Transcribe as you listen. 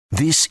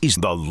This is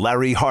the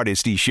Larry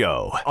Hardesty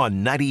Show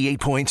on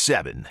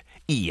 98.7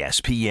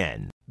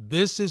 ESPN.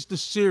 This is the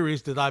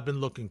series that I've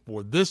been looking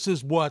for. This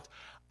is what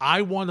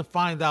I want to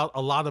find out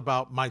a lot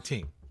about my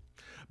team.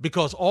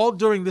 Because all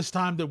during this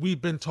time that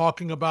we've been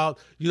talking about,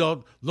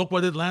 look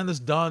what Atlanta's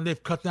done.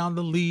 They've cut down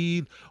the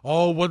lead.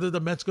 Oh, what are the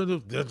Mets going to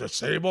do? They're the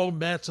same old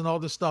Mets and all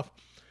this stuff.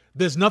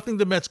 There's nothing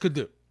the Mets could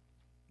do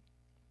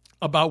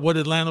about what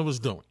Atlanta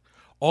was doing.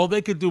 All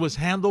they could do is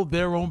handle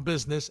their own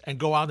business and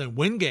go out and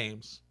win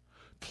games,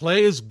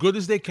 play as good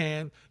as they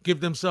can, give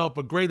themselves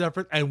a great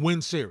effort, and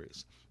win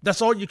series.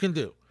 That's all you can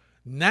do.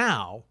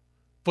 Now,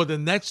 for the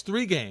next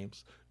 3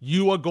 games,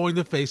 you are going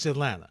to face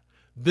Atlanta.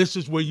 This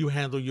is where you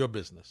handle your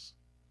business.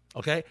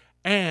 Okay?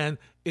 And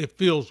it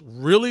feels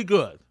really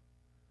good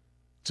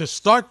to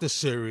start the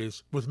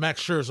series with Max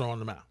Scherzer on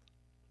the mound.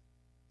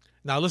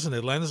 Now, listen,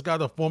 Atlanta's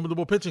got a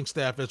formidable pitching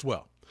staff as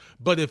well.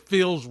 But it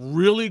feels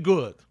really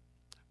good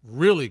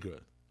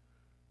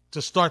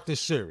to start this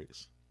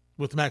series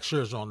with Max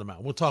Scherzer on the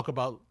mound. We'll talk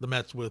about the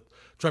Mets with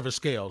Treavor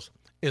Scales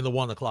in the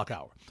 1 o'clock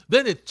hour.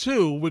 Then at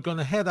 2, we're going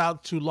to head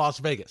out to Las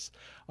Vegas.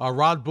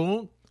 Rod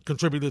Boone,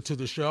 contributor to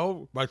the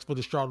show, writes for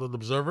the Charlotte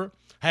Observer,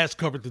 has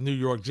covered the New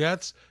York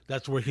Jets.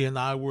 That's where he and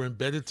I were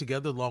embedded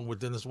together, along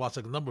with Dennis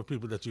Watson, a number of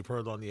people that you've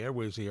heard on the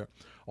airwaves here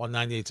on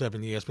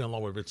 98.7 ESPN,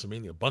 along with Rich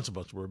Samini. A bunch of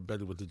us were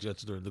embedded with the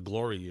Jets during the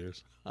glory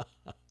years.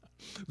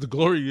 The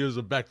glory years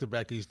of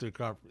back-to-back Eastern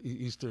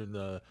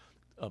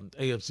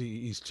AFC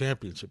East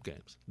championship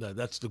games.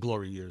 That's the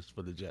glory years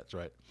for the Jets,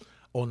 right?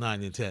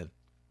 09 and 10.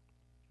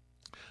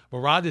 But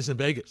Rod is in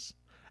Vegas,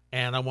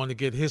 and I want to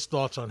get his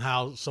thoughts on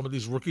how some of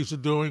these rookies are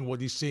doing, what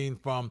he's seen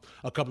from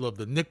a couple of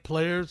the Knicks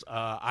players.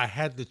 I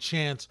had the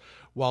chance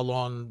while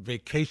on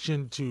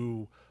vacation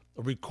to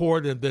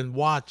record and then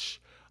watch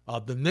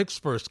the Knicks'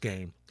 first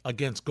game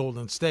against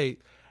Golden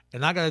State,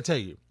 and I got to tell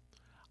you,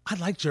 I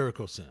like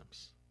Jericho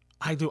Sims.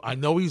 I do. I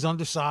know he's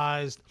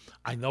undersized.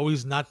 I know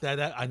he's not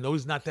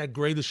that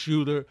great a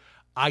shooter.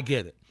 I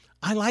get it.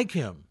 I like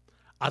him.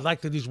 I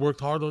like that he's worked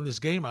hard on this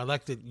game. I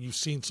like that you've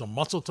seen some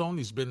muscle tone.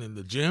 He's been in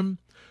the gym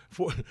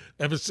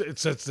ever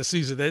since the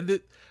season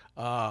ended.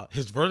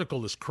 His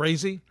vertical is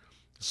crazy.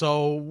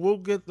 So we'll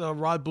get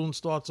Rod Boone's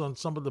thoughts on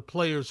some of the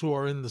players who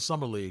are in the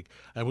Summer League,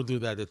 and we'll do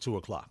that at 2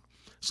 o'clock.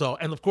 So,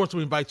 and of course,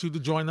 we invite you to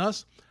join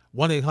us.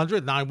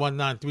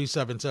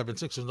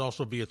 1-800-919-3776, and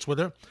also via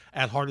Twitter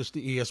at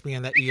Hardesty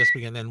ESPN, at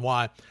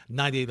ESPNNY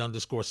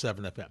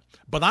 98_7 FM.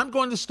 But I'm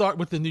going to start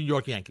with the New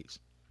York Yankees.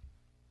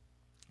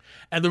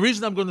 And the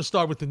reason I'm going to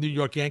start with the New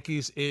York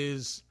Yankees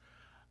is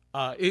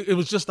it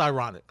was just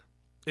ironic.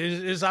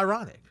 It's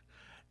ironic.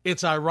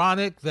 It's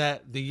ironic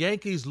that the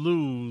Yankees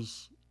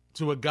lose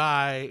to a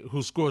guy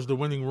who scores the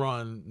winning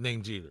run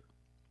named Jeter.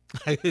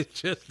 It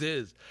just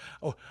is.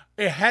 Oh,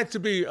 it had to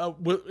be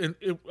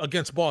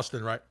against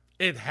Boston, right?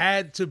 It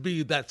had to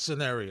be that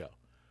scenario.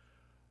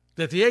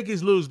 That the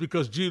Yankees lose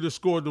because Jeter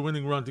scored the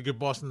winning run to give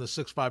Boston the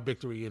 6-5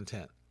 victory in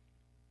 10.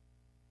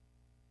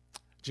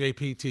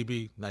 JP,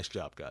 TB, nice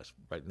job, guys.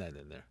 Writing that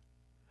in there.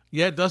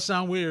 Yeah, it does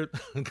sound weird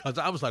because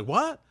I was like,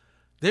 what?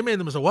 They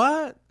made them say,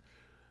 what?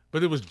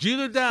 But it was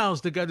Jeter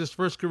Downs that got his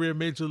first career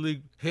Major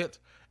League hit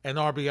and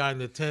RBI in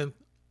the 10th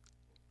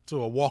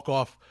to a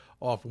walk-off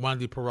off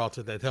Wandy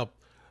Peralta that helped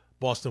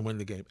Boston win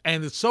the game.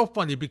 And it's so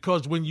funny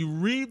because when you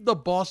read the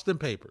Boston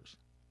papers,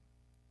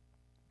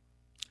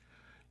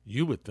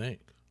 you would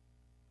think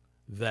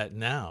that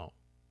now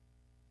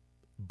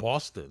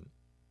Boston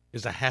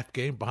is a half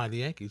game behind the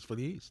Yankees for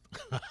the East.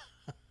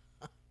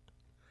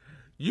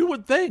 You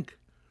would think.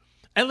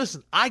 And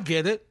listen, I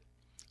get it.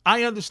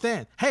 I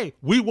understand. Hey,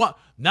 we won.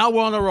 Now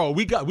we're on a roll.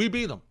 We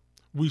beat them.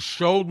 We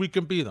showed we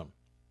can beat them.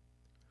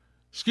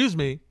 Excuse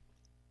me.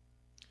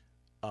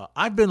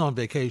 I've been on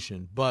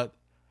vacation, but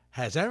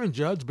has Aaron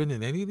Judge been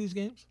in any of these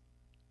games?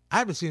 I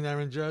haven't seen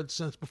Aaron Judge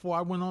since before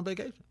I went on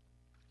vacation.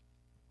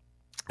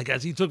 I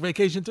guess he took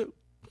vacation too.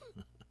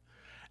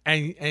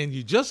 And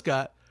you just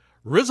got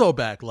Rizzo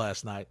back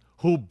last night,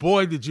 who,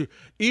 boy, did you,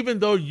 even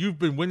though you've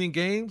been winning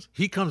games,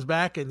 he comes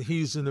back and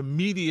he's an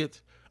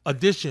immediate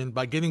addition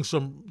by getting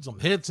some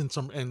hits and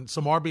some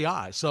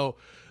RBI. So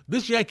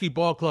this Yankee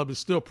ball club is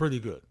still pretty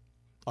good.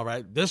 All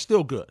right. They're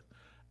still good.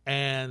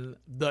 And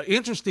the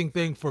interesting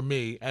thing for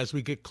me, as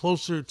we get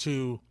closer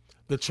to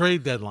the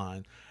trade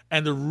deadline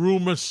and the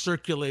rumors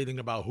circulating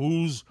about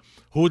who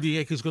the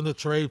Yankees going to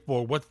trade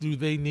for, what do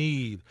they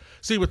need?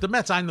 See, with the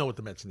Mets, I know what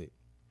the Mets need.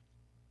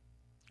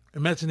 The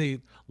Mets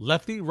need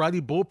lefty, righty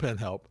bullpen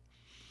help.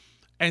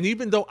 And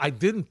even though I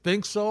didn't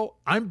think so,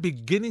 I'm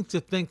beginning to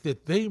think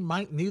that they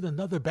might need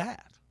another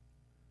bat.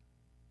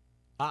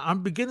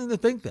 I'm beginning to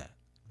think that.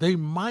 They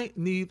might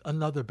need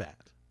another bat.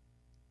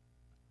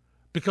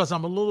 Because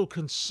I'm a little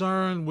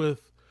concerned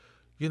with,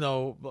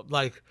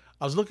 like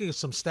I was looking at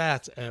some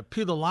stats, and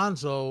Pete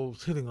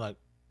Alonso's hitting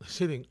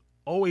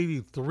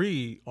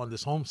 083 on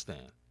this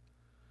homestand.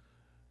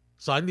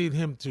 So I need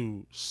him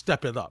to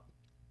step it up.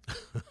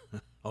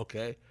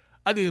 Okay?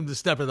 I need him to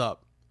step it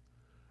up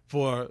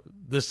for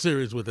this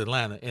series with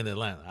Atlanta in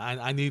Atlanta.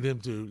 I need him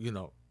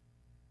to,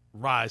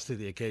 rise to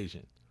the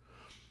occasion.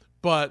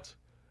 But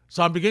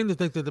So I'm beginning to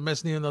think that the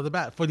Mets need another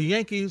bat. For the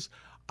Yankees,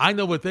 I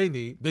know what they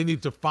need. They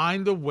need to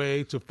find a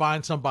way to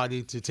find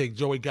somebody to take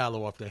Joey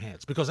Gallo off their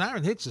hands, because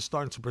Aaron Hicks is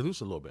starting to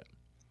produce a little bit.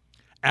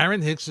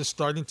 Aaron Hicks is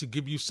starting to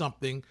give you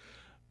something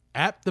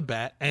at the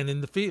bat and in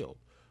the field.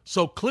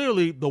 So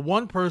clearly, the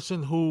one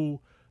person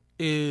who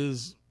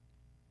is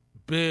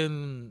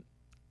been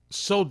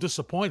so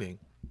disappointing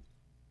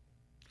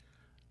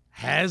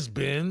has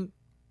been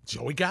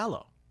Joey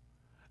Gallo.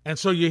 And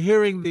so you're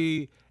hearing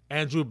the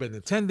Andrew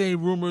Benintendi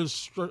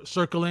rumors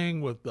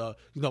circling with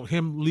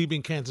him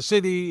leaving Kansas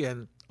City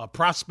and a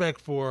prospect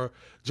for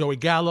Joey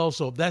Gallo.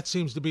 So that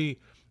seems to be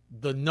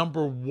the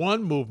number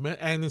one movement.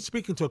 And in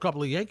speaking to a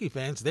couple of Yankee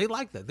fans, they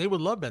like that. They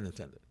would love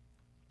Benintendi.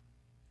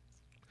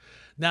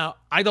 Now,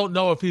 I don't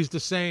know if he's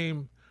the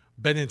same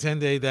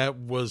Benintendi that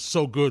was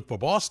so good for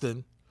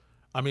Boston.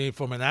 I mean,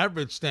 from an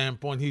average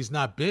standpoint, he's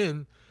not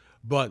been.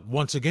 But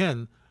once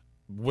again,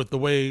 with the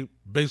way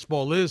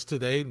baseball is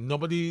today,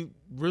 nobody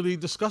really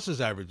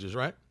discusses averages,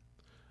 right?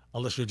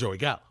 Unless you're Joey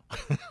Gallo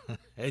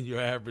and your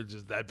average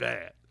is that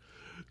bad.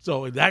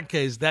 So in that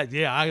case,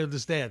 I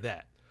understand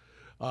that.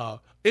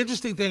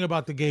 Interesting thing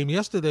about the game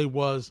yesterday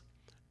was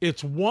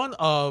it's one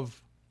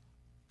of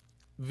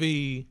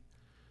the,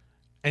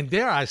 and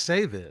dare I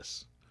say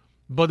this,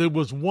 but it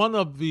was one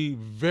of the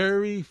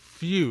very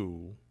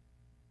few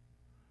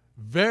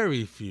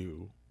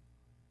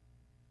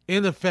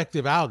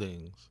ineffective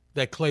outings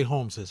that Clay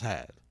Holmes has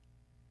had.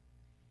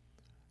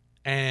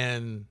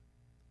 And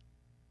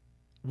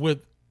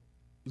with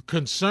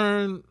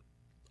concern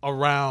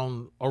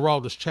around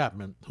Aroldis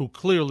Chapman, who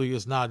clearly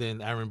is not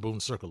in Aaron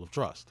Boone's circle of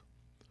trust,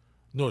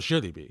 nor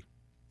should he be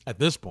at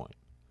this point,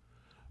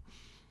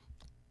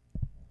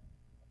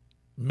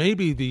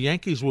 maybe the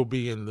Yankees will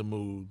be in the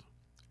mood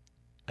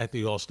at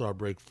the All-Star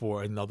break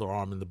for another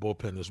arm in the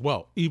bullpen as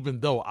well,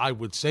 even though I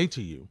would say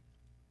to you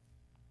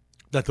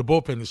that the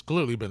bullpen has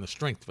clearly been a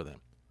strength for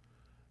them.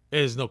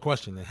 There's no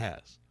question it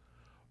has.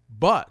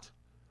 But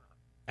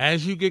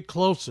as you get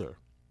closer,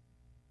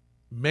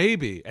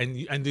 maybe,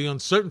 and the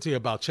uncertainty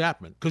about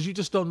Chapman, because you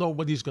just don't know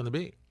what he's going to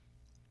be.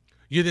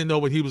 You didn't know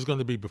what he was going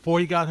to be before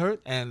he got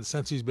hurt, and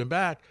since he's been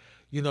back,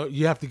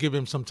 you have to give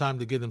him some time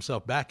to get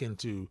himself back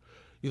into,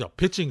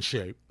 pitching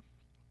shape.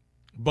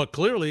 But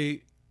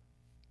clearly,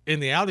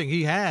 in the outing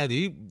he had,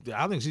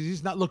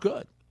 he's not look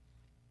good.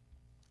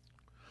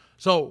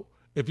 So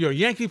if you're a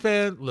Yankee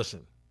fan,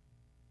 listen.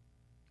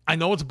 I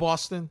know it's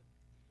Boston.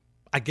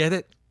 I get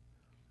it.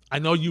 I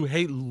know you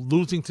hate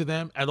losing to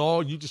them at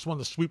all. You just want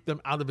to sweep them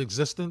out of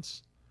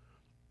existence.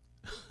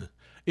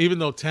 Even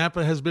though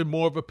Tampa has been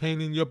more of a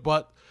pain in your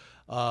butt,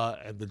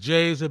 and the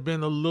Jays have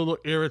been a little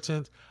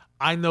irritant,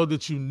 I know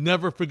that you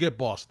never forget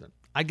Boston.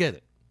 I get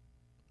it.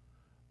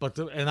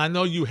 And I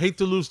know you hate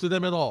to lose to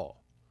them at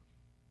all.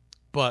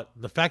 But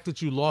the fact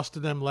that you lost to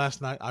them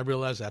last night, I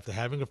realize after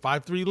having a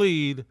 5-3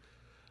 lead,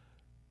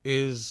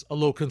 is a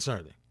little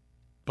concerning.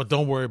 But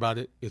don't worry about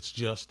it. It's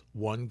just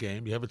one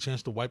game. You have a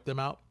chance to wipe them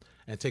out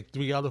and take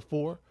 3 out of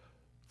 4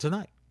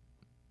 tonight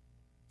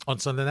on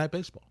Sunday Night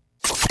Baseball.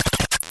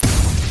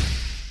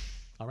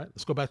 All right,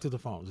 let's go back to the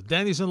phones.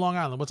 Danny's in Long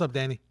Island. What's up,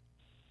 Danny?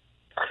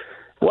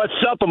 What's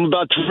up? I'm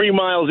about 3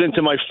 miles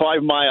into my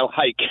 5-mile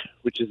hike,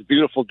 which is a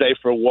beautiful day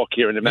for a walk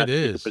here in the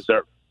Massachusetts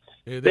Preserve.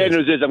 Bad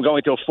news is I'm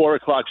going to a 4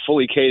 o'clock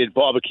fully catered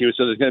barbecue,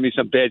 so there's going to be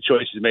some bad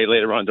choices made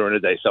later on during the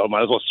day, so I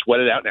might as well sweat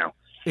it out now.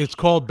 It's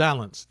called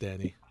balance,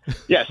 Danny.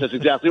 Yes, that's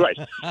exactly right.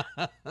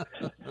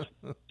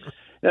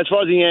 As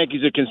far as the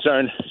Yankees are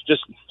concerned,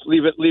 just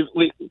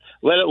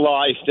let it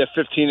lie. They're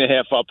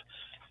 15.5 up.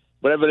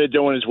 Whatever they're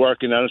doing is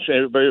working.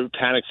 Everybody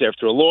panics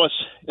after a loss.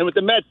 And with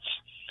the Mets,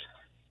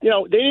 they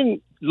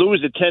didn't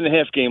lose a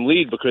 10.5 game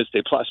lead because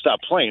they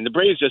stopped playing. The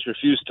Braves just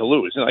refused to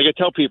lose. And like I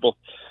tell people,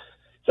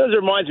 sometimes it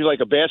reminds me like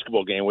a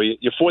basketball game where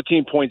you're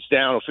 14 points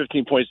down or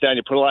 15 points down,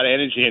 you put a lot of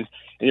energy in,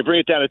 and you bring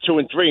it down to 2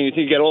 and 3, and you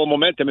think you get all the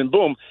momentum, and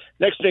boom,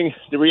 next thing,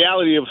 the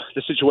reality of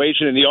the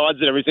situation and the odds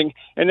and everything,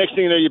 and next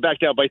thing you know, you're back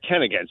down by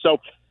 10 again. So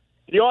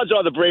the odds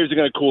are the Braves are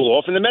going to cool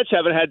off, and the Mets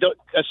haven't had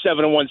a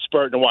 7-1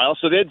 spurt in a while,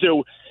 so they're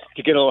due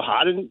to get a little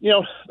hot. And,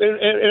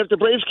 and if the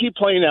Braves keep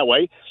playing that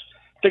way,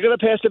 they're going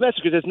to pass the Mets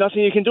because there's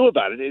nothing you can do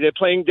about it. They're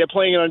playing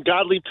an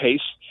ungodly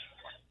pace.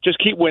 Just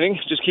keep winning.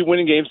 Just keep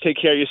winning games. Take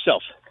care of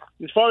yourself.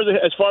 As far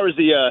as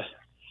the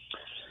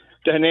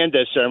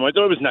Hernandez ceremony, I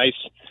thought it was nice.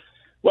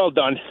 Well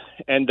done.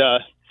 And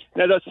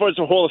as far as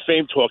the Hall of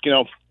Fame talk,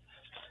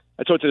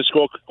 I talked to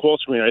the call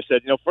screener. I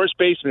said, first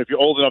baseman, if you're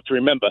old enough to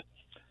remember,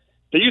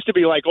 they used to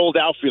be like old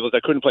outfielders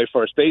that couldn't play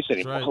first base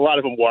anymore. Right. A lot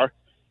of them were.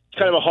 It's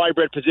kind of a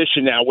hybrid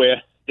position now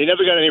where they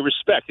never got any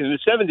respect. And in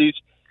the 70s,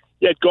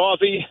 you had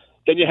Garvey,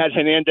 then you had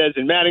Hernandez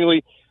and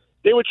Mattingly.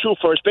 They were true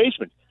first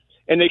basemen,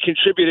 and they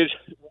contributed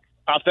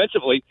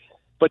offensively,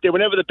 but they were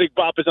never the big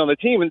boppers on the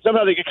team, and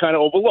somehow they get kind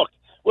of overlooked.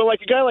 Well,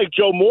 like a guy like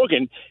Joe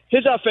Morgan,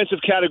 his offensive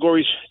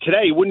categories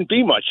today wouldn't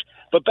be much.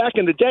 But back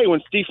in the day when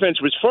defense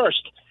was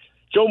first,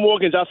 Joe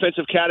Morgan's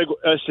offensive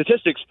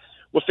statistics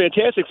were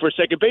fantastic for a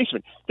second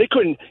baseman.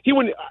 He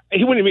wouldn't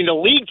be in the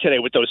league today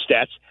with those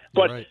stats.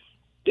 But right.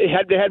 they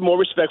had more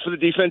respect for the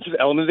defensive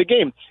element of the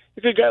game.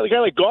 A guy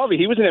like Garvey,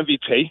 he was an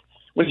MVP.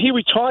 When he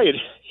retired,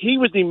 he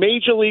was the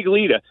major league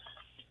leader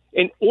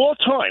in all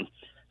time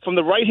from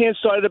the right-hand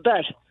side of the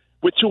bat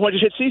with 200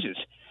 hit seasons.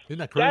 Isn't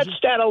that crazy? That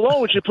stat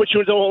alone should put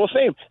you into the Hall of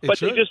Fame. But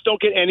should. they just don't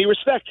get any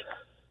respect.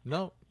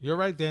 No, you're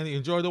right, Danny.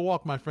 Enjoy the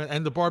walk, my friend,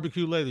 and the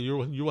barbecue later.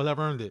 You will have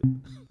earned it.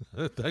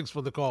 Thanks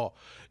for the call.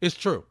 It's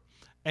true.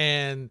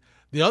 And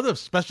the other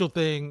special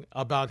thing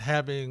about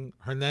having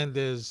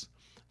Hernandez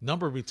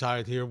number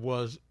retired here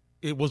was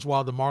it was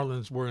while the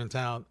Marlins were in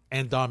town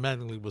and Don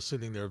Mattingly was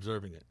sitting there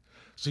observing it.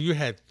 So you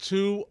had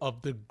two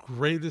of the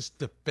greatest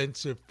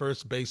defensive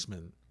first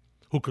basemen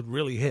who could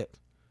really hit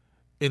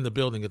in the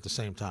building at the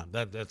same time.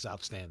 That's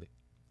outstanding.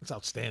 It's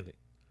outstanding.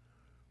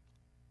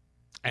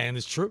 And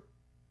it's true.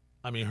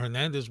 I mean,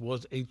 Hernandez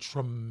was a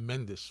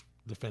tremendous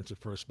defensive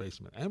first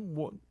baseman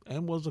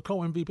and was a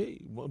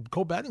co-MVP,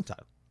 co-batting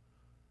title.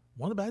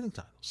 Won a batting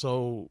title.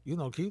 So,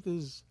 Keith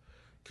is,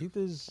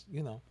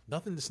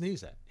 nothing to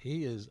sneeze at.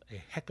 He is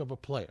a heck of a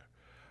player.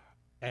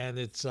 And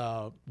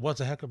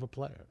was a heck of a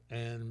player.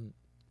 And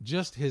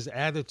just his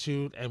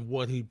attitude and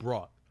what he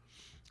brought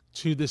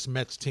to this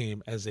Mets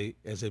team as a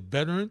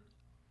veteran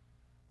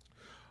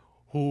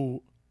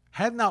who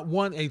had not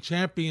won a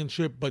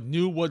championship but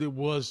knew what it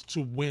was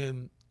to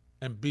win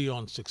and be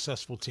on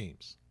successful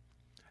teams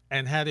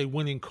and had a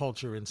winning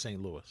culture in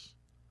St. Louis.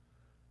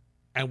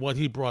 And what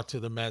he brought to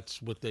the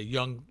Mets with the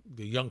young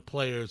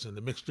players and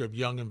the mixture of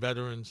young and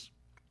veterans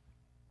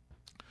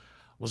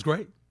was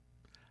great.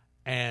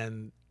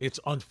 And it's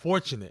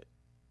unfortunate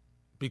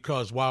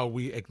because while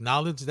we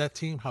acknowledge that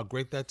team, how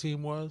great that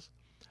team was,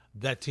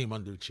 that team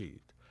underachieved.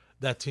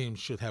 That team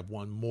should have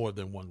won more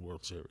than one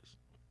World Series.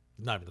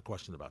 Not even a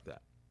question about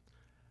that.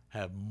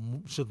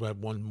 Should have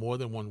won more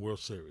than one World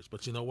Series.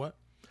 But you know what?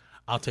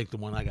 I'll take the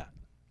one I got.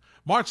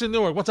 Mark's in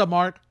Newark. What's up,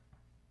 Mark?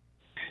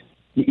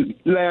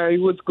 Larry,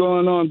 what's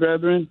going on,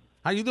 brethren?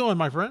 How you doing,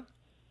 my friend?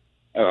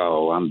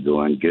 Oh, I'm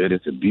doing good.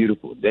 It's a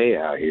beautiful day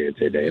out here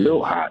today. A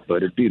little hot,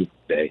 but it's a beautiful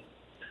day.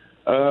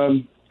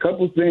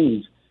 Couple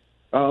things.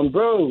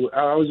 Bro,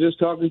 I was just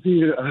talking to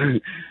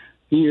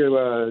your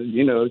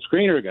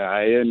screener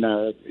guy, and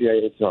yeah,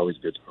 it's always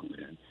good to come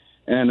in.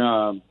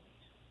 And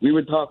we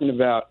were talking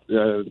about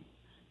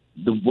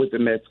what the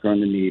Mets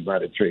going to need by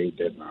the trade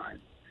deadline.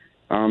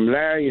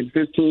 Larry, in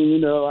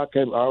 15, I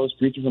was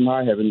preaching from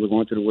high heaven. We're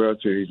going to the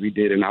World Series. We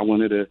did, and I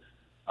wanted a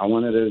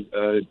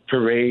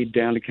parade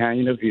down the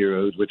Canyon of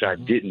Heroes, which I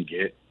didn't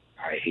get.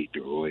 I hate the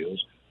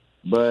Royals.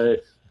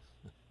 But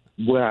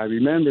what I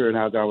remember, and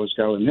as I was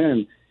telling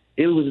him,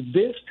 it was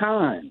this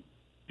time,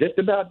 just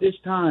about this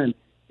time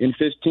in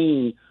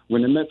 15,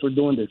 when the Mets were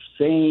doing the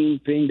same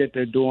thing that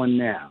they're doing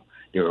now.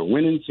 They were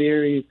winning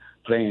series,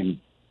 playing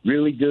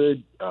really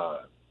good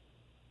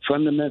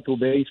fundamental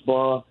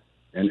baseball.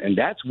 And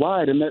that's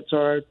why the Mets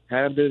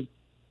have the,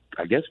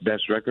 I guess,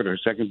 best record or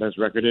second best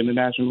record in the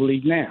National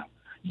League now,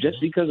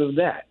 just because of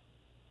that.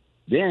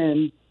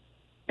 Then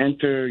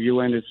enter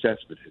Yoenis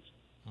Cespedes.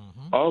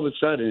 All of a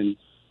sudden,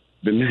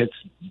 the Mets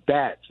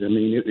bats. I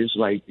mean, it's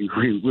like we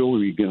were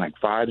getting like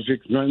 5 to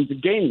 6 runs a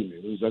game.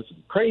 It was just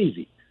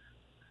crazy.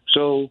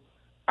 So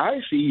I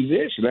see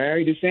this,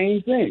 Larry, the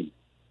same thing.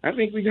 I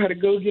think we got to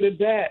go get a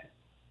bat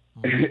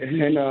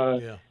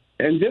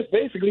and just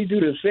basically do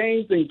the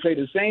same thing, play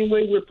the same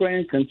way we're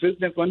playing,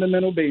 consistent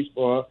fundamental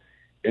baseball,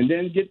 and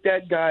then get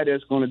that guy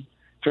that's going to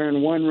turn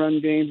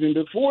 1-run games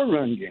into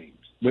 4-run games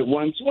with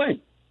one swing.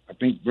 I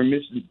think we're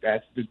missing.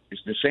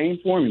 It's the same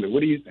formula.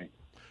 What do you think?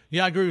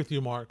 Yeah, I agree with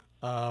you, Mark.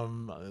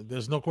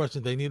 There's no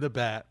question they need a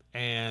bat,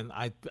 and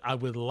I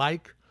would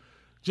like,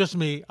 just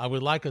me, I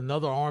would like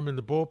another arm in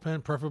the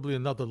bullpen, preferably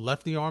another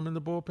lefty arm in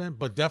the bullpen,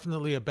 but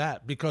definitely a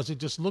bat, because it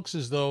just looks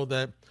as though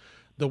that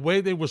the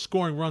way they were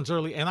scoring runs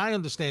early, and I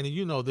understand, and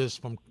you know this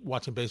from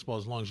watching baseball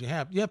as long as you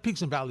have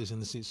peaks and valleys in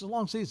the season. It's a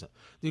long season.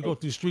 You go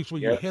through streaks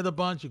where you hit a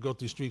bunch, you go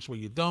through streaks where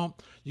you don't,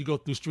 you go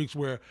through streaks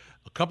where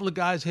a couple of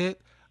guys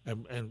hit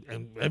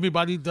and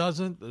everybody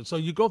doesn't. So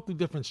you go through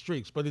different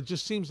streaks, but it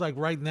just seems like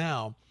right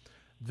now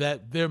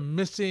that they're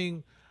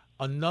missing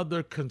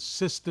another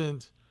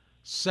consistent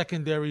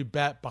secondary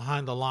bat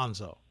behind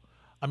Alonso.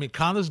 I mean,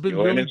 Connor's been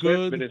really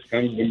good. It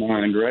comes to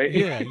mind, right?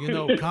 Yeah,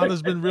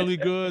 Connor's been really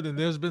good, and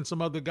there's been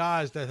some other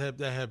guys that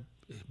have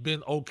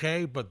been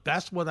okay, but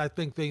that's what I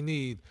think they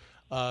need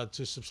to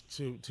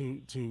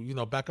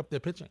back up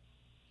their pitching.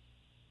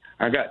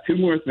 I got 2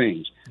 more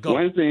things. Go.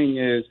 One thing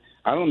is,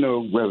 I don't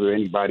know whether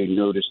anybody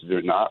noticed it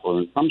or not,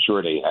 or I'm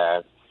sure they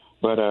have,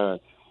 but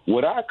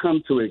what I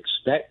come to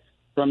expect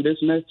from this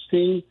Mets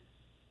team,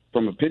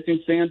 from a pitching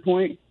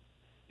standpoint,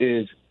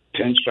 is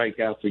 10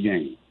 strikeouts a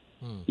game.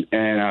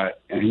 And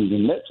the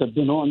Mets have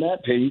been on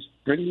that pace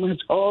pretty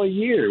much all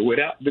year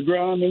without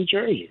DeGrom and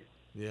Scherzer.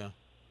 Yeah.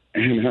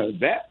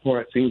 And that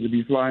part seems to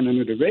be flying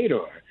under the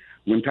radar.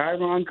 When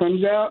Tyron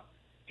comes out,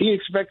 he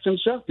expects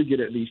himself to get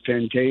at least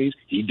 10 Ks.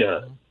 He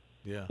does.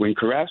 Yeah. When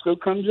Carrasco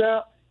comes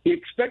out, he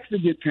expects to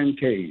get 10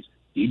 Ks.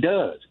 He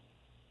does.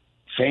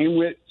 Same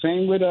with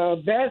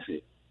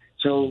Bassett.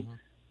 So,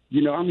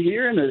 I'm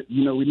hearing that,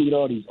 we need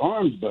all these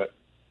arms, but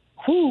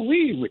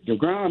whoo-wee, with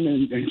DeGrom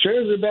and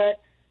Scherzer back,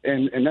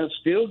 and us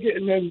still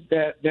getting them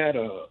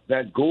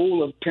that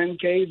goal of 10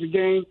 Ks a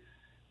game.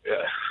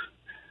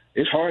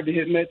 It's hard to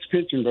hit Mets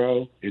pitching,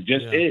 bro. It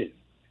just is.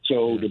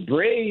 So the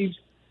Braves,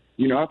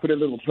 I put a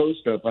little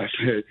post up. I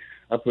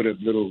put a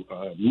little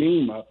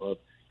meme up of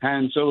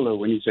Han Solo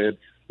when he said,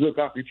 "Look,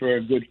 I prefer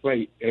a good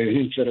fight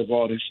instead of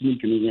all this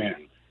sneaking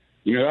around."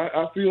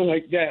 I feel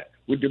like that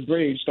with the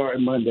Braves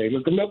starting Monday.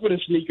 Look, enough of the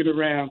sneaking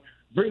around.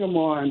 Bring them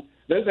on.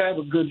 Let's have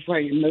a good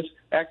fight, and let's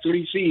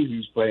actually see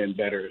who's playing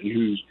better and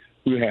who's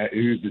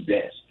the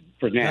best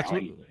for now.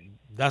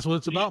 That's what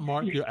it's about,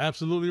 Mark. You're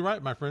absolutely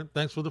right, my friend.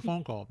 Thanks for the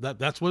phone call.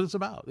 That's what it's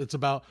about. It's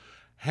about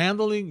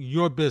handling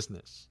your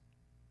business.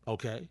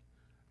 Okay?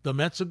 The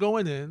Mets are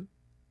going in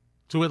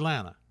to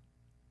Atlanta.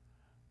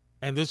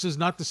 And this is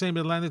not the same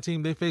Atlanta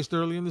team they faced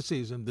early in the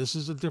season. This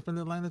is a different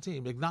Atlanta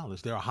team.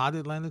 Acknowledge. They're a hot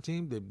Atlanta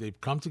team.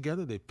 They've come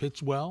together. They've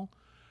pitched well.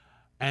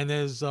 And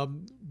as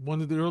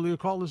one of the earlier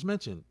callers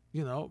mentioned,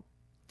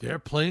 they're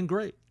playing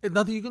great. There's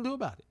nothing you can do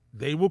about it.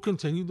 They will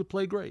continue to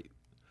play great.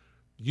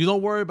 You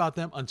don't worry about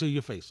them until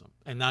you face them.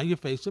 And now you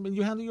face them and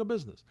you handle your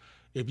business.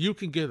 If you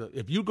can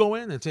if you go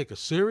in and take the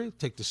series,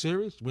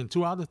 win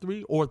 2 out of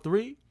 3 or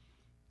 3,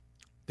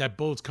 that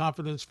builds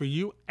confidence for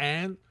you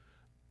and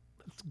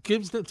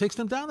takes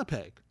them down a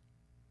peg.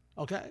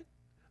 Okay?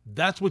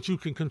 That's what you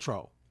can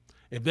control.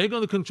 If they're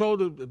going to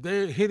control if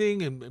they're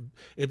hitting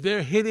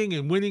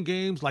and winning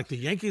games like the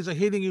Yankees are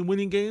hitting and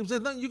winning games, there's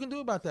nothing you can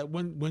do about that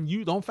when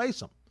you don't face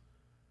them.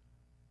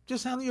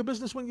 Just handle your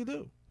business when you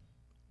do.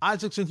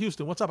 Isaac's in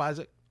Houston. What's up,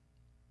 Isaac?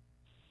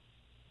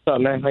 What's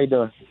up, man? How you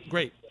doing?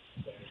 Great.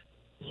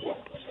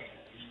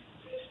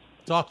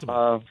 Talk to me.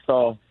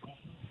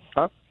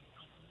 Huh?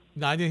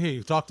 No, I didn't hear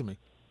you. Talk to me.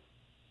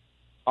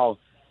 Oh,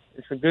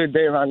 it's a good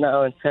day right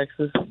now in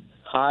Texas.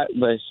 Hot,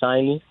 but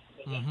shiny.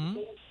 Mm-hmm.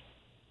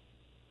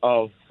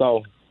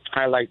 So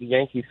I like the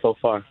Yankees so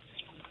far.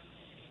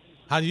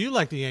 How do you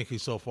like the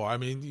Yankees so far? I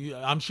mean,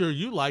 I'm sure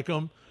you like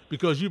them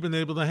because you've been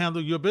able to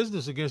handle your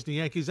business against the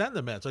Yankees and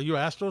the Mets. Are you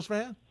an Astros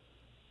fan?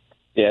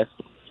 Yes.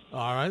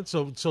 All right.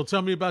 So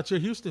tell me about your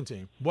Houston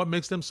team. What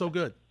makes them so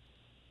good?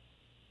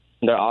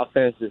 Their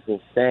offense is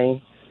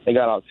insane. They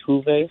got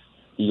Altuve.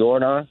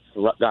 Jordan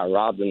got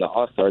robbed in the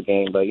All-Star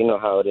game, but you know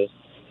how it is.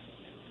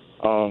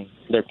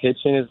 Their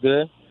pitching is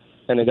good,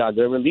 and they got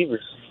good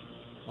relievers.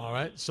 All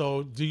right.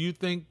 So do you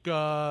think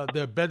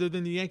they're better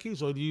than the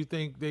Yankees, or do you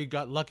think they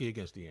got lucky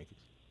against the Yankees?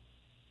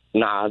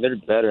 Nah, they're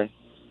better.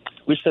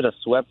 We should have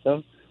swept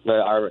them,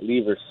 but our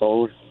relievers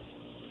sold.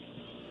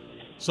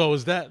 So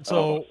is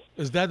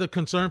that a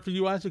concern for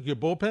you, Isaac, your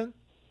bullpen?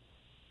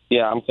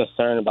 Yeah, I'm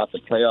concerned about the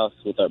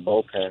playoffs with our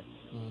bullpen,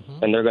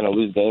 and they're going to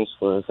lose games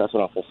for us. That's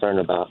what I'm concerned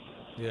about.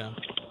 Yeah.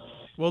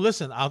 Well,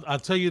 listen, I'll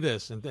tell you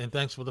this, and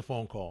thanks for the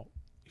phone call.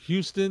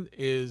 Houston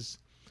is,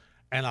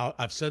 and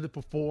I've said it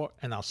before,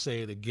 and I'll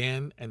say it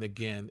again and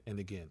again and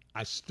again.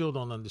 I still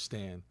don't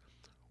understand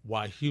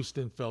why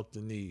Houston felt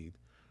the need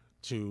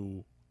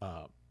to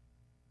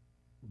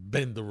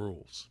bend the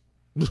rules.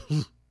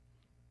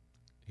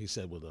 He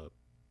said with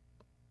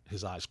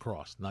his eyes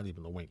crossed, not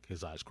even a wink,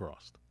 his eyes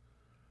crossed.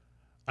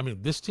 I mean,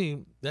 this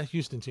team, that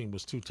Houston team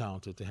was too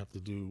talented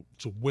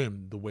to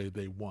win the way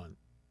they won,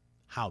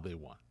 how they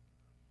won.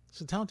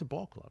 It's a talented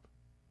ball club.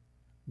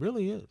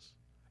 Really is.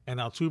 And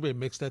Altuve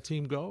makes that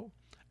team go,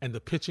 and the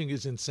pitching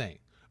is insane.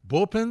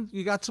 Bullpen,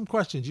 you got some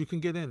questions. You can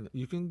get in.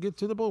 You can get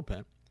to the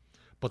bullpen.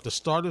 But the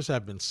starters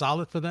have been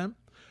solid for them.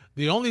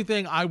 The only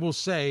thing I will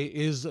say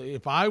is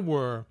if I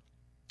were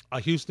a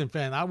Houston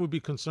fan, I would be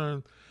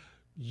concerned.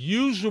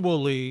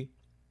 Usually,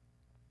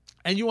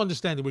 and you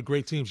understand it with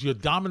great teams, you're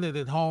dominant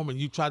at home and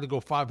you try to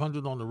go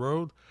 500 on the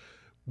road.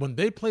 When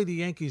they play the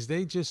Yankees,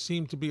 they just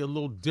seem to be a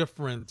little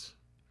different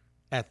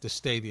at the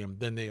stadium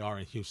than they are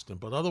in Houston.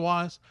 But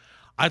otherwise,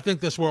 I think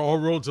that's where all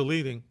roads are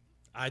leading.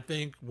 I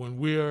think when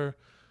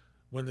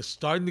it's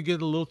starting to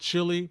get a little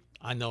chilly,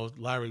 I know,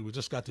 Larry, we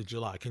just got to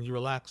July. Can you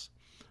relax?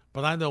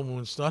 But I know when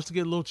it starts to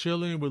get a little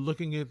chilly and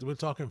we're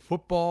talking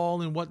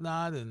football and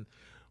whatnot and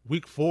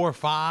week 4 or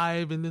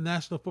 5 in the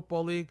National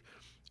Football League,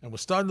 and we're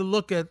starting to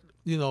look at,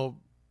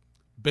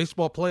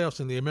 baseball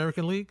playoffs in the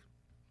American League,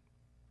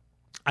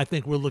 I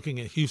think we're looking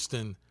at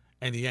Houston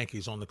and the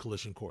Yankees on the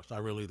collision course. I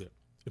really do.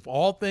 If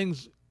all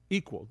things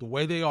equal the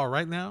way they are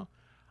right now,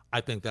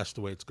 I think that's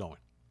the way it's going.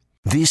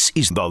 This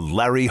is the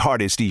Larry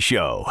Hardesty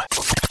Show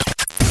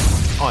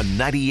on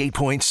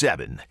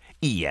 98.7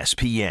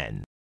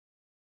 ESPN.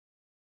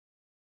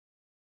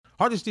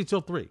 Hardesty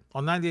till 3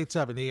 on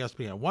 98.7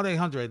 ESPN,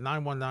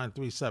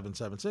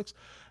 1-800-919-3776.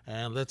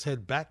 And let's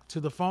head back to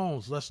the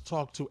phones. Let's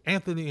talk to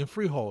Anthony in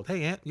Freehold.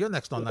 Hey, Ant, you're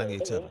next on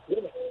 98.7.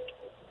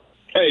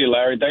 Hey,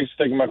 Larry. Thanks for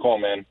taking my call,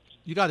 man.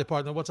 You got it,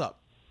 partner. What's up?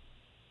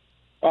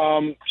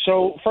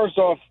 So first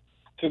off,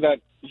 to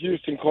that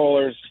Houston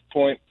caller's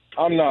point,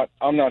 I'm not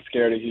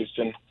scared of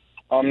Houston.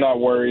 I'm not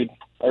worried.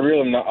 I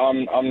really am not.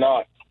 I'm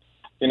not.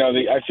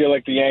 I feel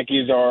like the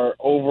Yankees are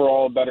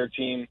overall a better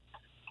team.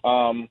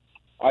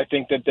 I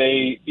think that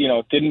they,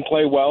 didn't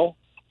play well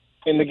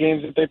in the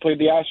games that they played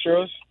the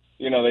Astros.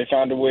 They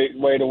found a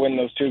way to win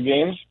those 2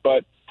 games.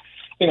 But,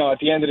 at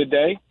the end of the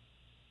day,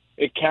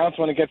 it counts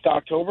when it gets to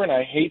October, and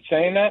I hate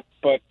saying that,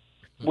 but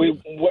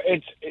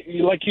it's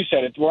like you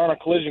said, we're on a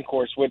collision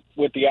course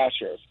with the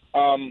Astros.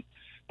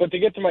 But to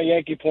get to my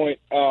Yankee point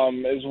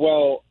as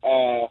well,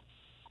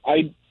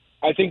 I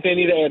think they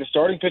need to add a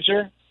starting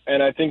pitcher,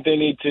 and I think they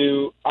need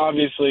to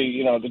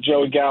obviously, the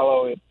Joey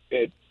Gallo.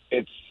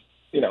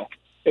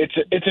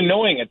 It's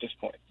annoying at this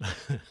point,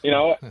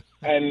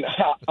 And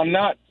I'm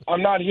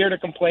not here to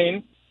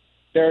complain.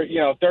 They're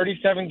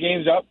 37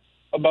 games up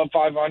above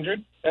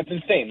 500. That's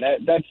insane.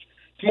 That's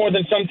more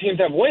than some teams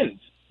have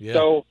wins. Yeah.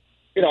 So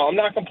I'm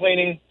not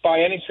complaining by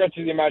any stretch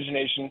of the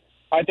imagination.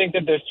 I think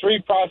that there's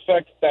 3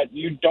 prospects that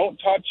you don't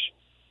touch,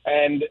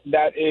 and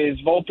that is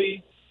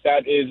Volpe,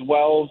 that is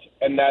Wells,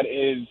 and that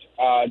is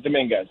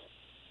Dominguez.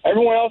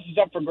 Everyone else is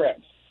up for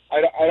grabs.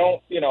 I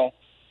don't.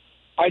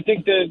 I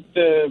think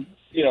the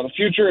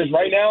future is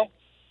right now,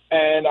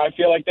 and I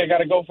feel like they got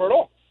to go for it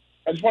all.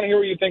 I just want to hear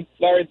what you think,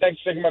 Larry.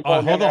 Thanks for taking my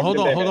call. Hold on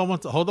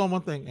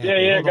one thing.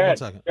 Anthony. Yeah. Hold on 1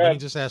 second. Let me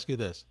just ask you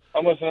this.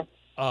 I'm listening.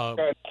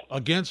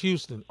 Against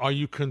Houston, are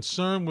you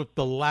concerned with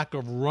the lack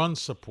of run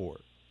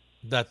support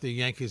that the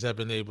Yankees have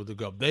been able to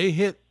go? They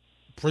hit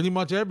pretty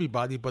much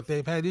everybody, but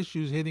they've had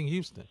issues hitting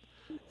Houston.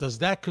 Does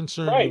that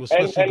concern you,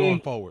 especially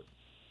going forward?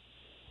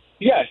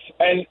 Yes,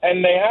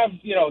 and they have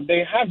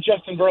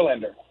Justin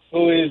Verlander,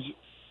 who is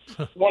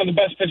one of the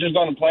best pitchers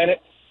on the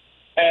planet.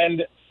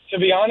 And to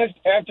be honest,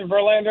 after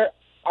Verlander,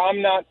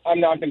 I'm not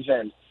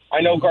concerned.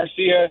 I know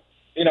Garcia,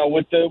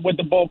 with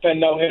the bullpen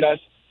no hit us,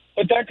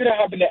 but that could have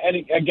happened to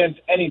against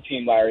any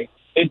team, Larry.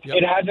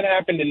 It hasn't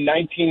happened in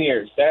 19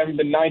 years. There haven't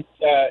been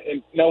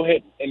no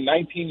hit in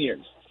 19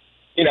 years.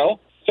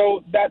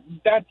 So that's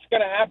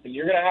going to happen.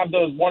 You're going to have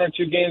those 1 or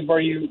 2 games where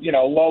you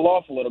lull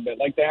off a little bit,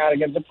 like they had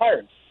against the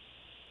Pirates.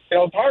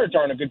 The Pirates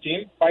aren't a good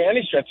team by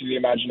any stretch of the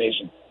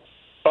imagination,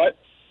 but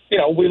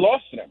we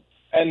lost to them,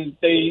 and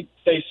they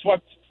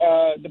swept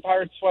the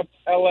Pirates swept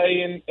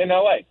L.A. in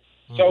L.A.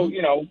 Mm-hmm.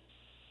 So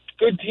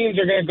good teams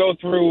are going to go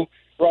through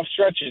rough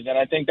stretches, and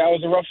I think that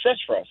was a rough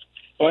stretch for us.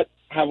 But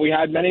have we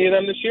had many of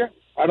them this year?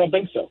 I don't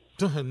think so.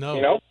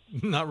 No,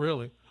 not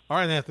really. All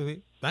right,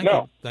 Anthony.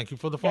 Thank you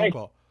for the phone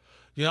call.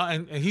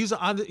 And he's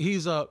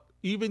a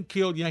even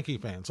keeled Yankee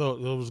fan, so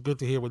it was good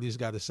to hear what he's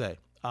got to say.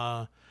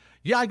 I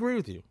agree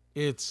with you.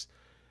 It's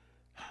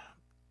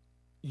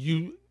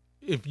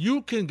if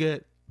you can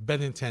get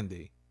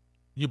Benintendi,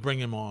 you bring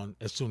him on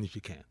as soon as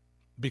you can,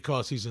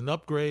 because he's an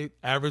upgrade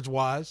average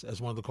wise, as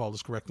one of the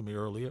callers corrected me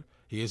earlier.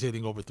 He is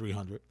hitting over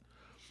 300,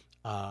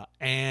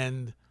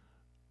 and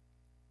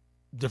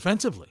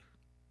defensively,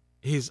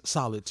 he's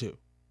solid too,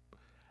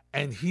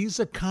 and he's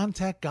a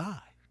contact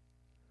guy.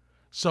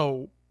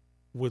 So,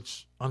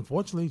 which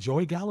unfortunately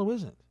Joey Gallo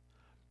isn't.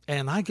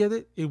 And I get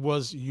it.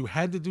 You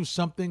had to do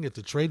something at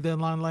the trade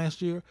deadline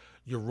last year.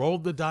 You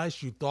rolled the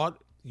dice. You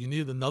thought you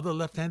needed another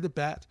left-handed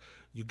bat.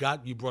 You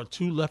brought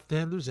 2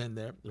 left-handers in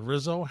there.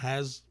 Rizzo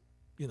has,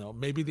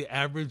 maybe the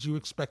average you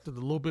expected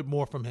a little bit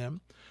more from him,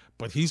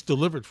 but he's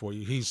delivered for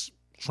you. He's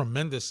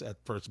tremendous at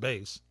first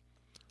base.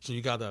 So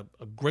you got a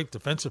great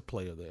defensive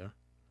player there.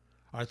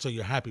 All right, so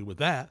you're happy with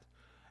that.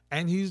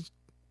 And he's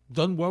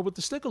done well with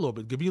the stick a little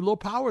bit, give you a little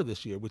power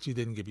this year, which he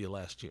didn't give you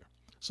last year.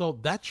 So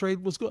that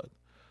trade was good.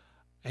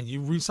 And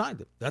you re-signed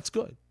him. That's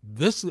good.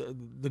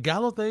 The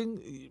Gallo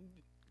thing,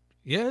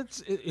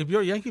 if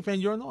you're a Yankee fan,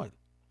 you're annoyed.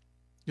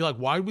 You're like,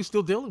 why are we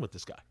still dealing with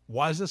this guy?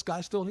 Why is this guy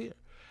still here?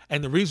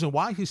 And the reason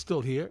why he's still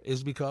here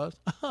is because,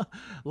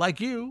 like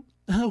you,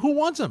 who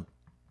wants him?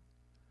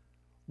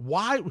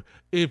 Why,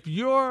 if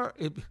you're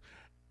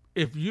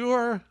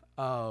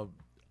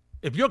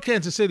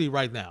Kansas City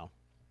right now,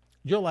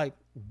 you're like,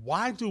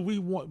 why do we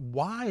want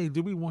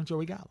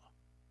Joey Gallo?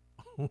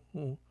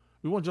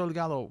 We want Joey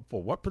Gallo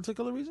for what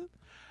particular reason?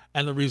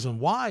 And the reason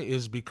why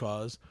is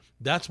because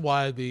that's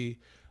why the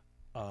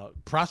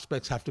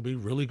prospects have to be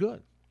really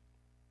good.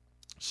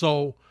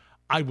 So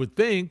I would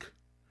think,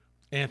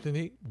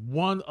 Anthony,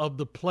 one of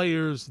the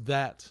players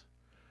that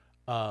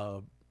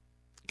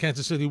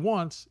Kansas City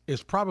wants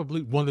is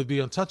probably one of the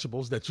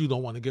untouchables that you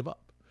don't want to give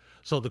up.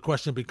 So the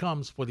question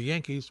becomes, for the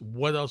Yankees,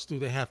 what else do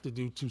they have to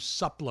do to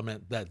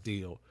supplement that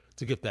deal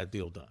to get that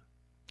deal done?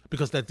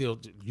 Because that deal,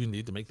 you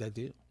need to make that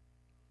deal.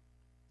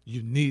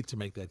 You need to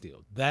make that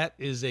deal. That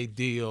is a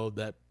deal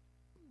that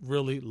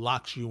really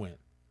locks you in.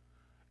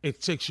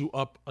 It takes you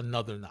up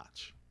another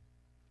notch.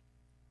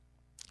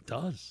 It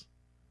does.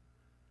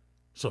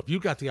 So if you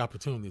got the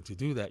opportunity to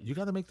do that, you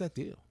got to make that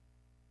deal.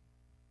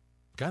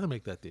 Got to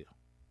make that deal.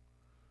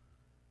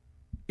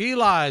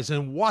 Eli's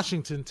in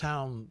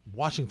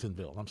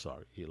Washingtonville. I'm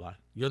sorry, Eli.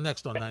 You're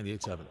next on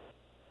 98.7.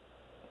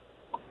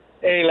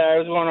 Hey, Larry,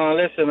 what's going on?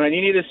 Listen, man,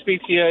 you need to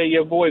speak to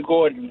your boy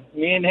Gordon.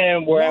 Me and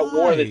him were at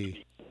war this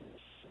week.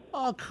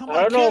 Oh, come on.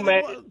 I don't know,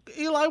 man.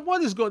 Eli,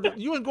 what is going on?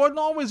 You and Gordon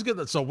always get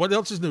that. So what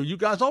else is new? You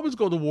guys always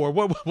go to war.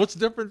 What's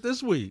different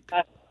this week?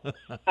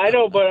 I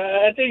know, but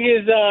I think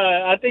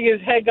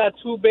his head got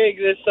too big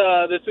this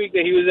week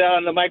that he was out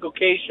on the Michael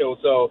K show.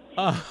 So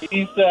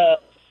he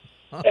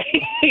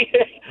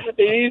He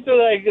needs to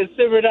like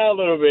simmer down a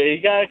little bit.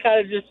 He got to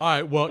kind of just. All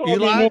right. Well,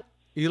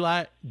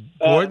 Eli,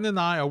 Gordon and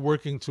I are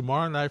working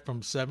tomorrow night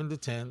from 7 to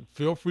 10.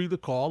 Feel free to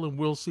call, and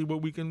we'll see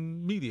what we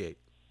can mediate.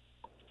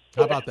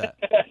 How about that?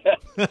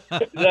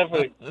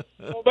 Definitely.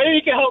 Well, maybe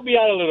you can help me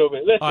out a little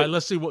bit. Listen, all right.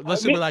 Let's see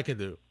what I can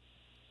do.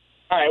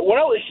 All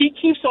right. He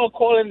keeps on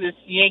calling this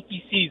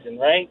Yankee season,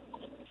 right?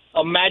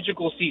 A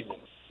magical season.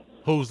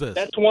 Who's this?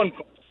 That's one.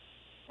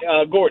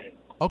 Gordon.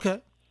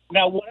 Okay.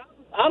 Now, what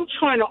I'm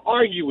trying to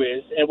argue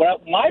is, and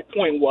my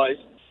point was,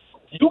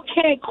 you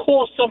can't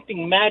call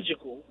something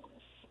magical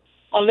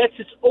unless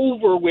it's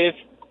over with,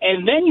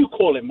 and then you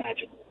call it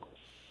magical.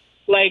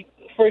 Like,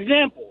 for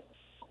example,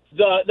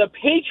 the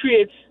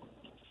Patriots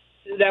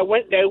they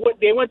went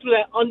through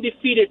that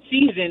undefeated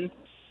season,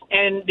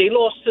 and they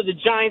lost to the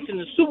Giants in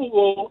the Super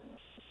Bowl.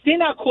 They're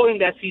not calling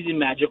that season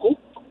magical.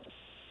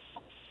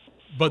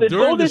 But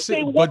during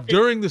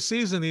the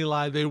season,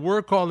 Eli, they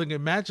were calling it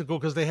magical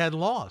because they had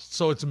lost.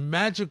 So it's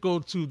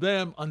magical to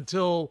them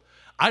until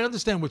I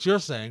understand what you're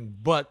saying,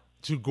 but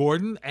to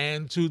Gordon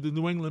and to the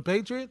New England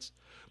Patriots,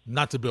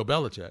 not to Bill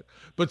Belichick,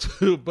 but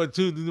to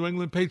the New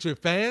England Patriot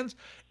fans,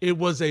 it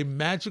was a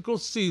magical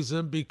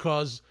season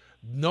because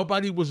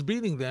nobody was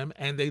beating them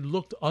and they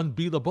looked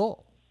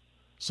unbeatable.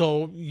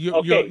 So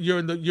you're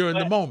in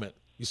the moment.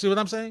 You see what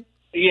I'm saying?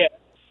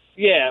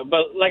 Yeah,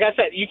 but like I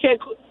said, you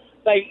can't.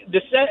 Like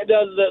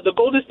the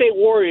Golden State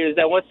Warriors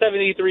that won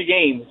 73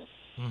 games,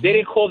 they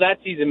didn't call that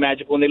season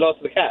magical when they lost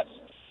to the Cavs.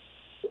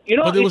 You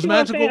know, but it was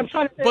magical.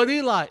 But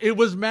Eli, it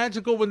was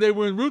magical when they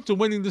were en route to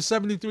winning the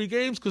 73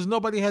 games because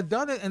nobody had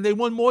done it, and they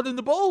won more than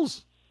the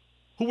Bulls,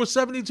 who were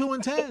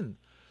 72-10.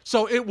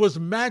 So it was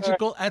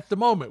magical at the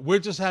moment. We're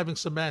just having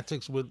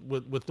semantics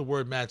with the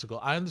word magical.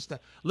 I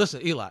understand.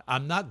 Listen, Eli,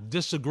 I'm not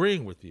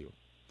disagreeing with you.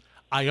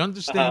 I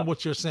understand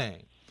what you're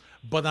saying.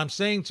 But I'm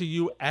saying to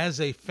you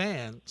as a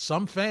fan,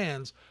 some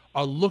fans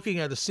are looking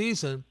at a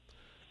season,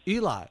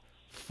 Eli,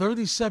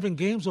 37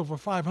 games over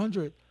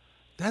 500,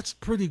 that's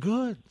pretty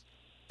good.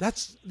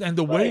 And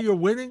the way you're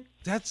winning,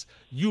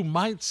 you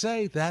might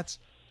say that's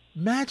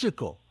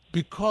magical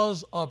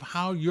because of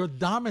how you're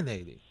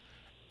dominating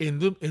in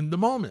the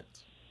moment.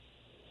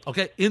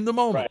 Okay, in the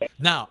moment. Right.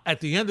 Now, at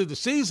the end of the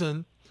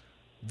season,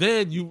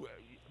 then you,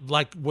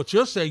 like what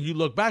you're saying, you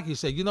look back, you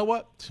say, you know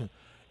what?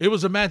 It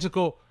was a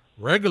magical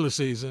regular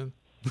season,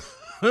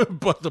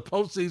 but the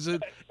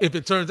postseason, if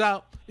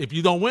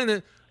you don't win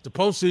it, the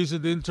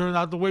postseason didn't turn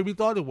out the way we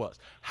thought it was.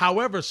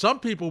 However, some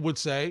people would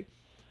say,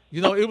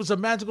 it was a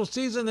magical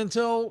season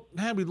until,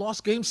 we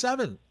lost Game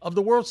 7 of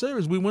the World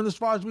Series. We went as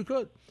far as we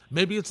could.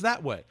 Maybe it's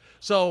that way.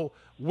 So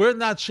we're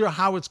not sure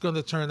how it's going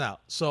to turn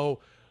out. So,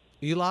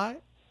 Eli,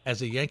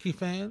 as a Yankee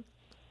fan,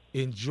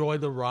 enjoy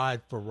the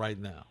ride for right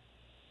now.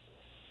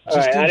 All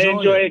right, I didn't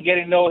enjoy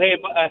getting no hit.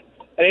 I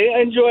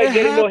didn't enjoy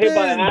getting no hit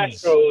by the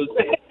Astros.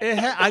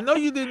 I know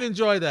you didn't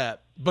enjoy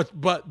that, but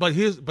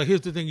here's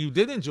the thing you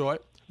did enjoy.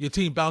 Your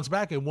team bounced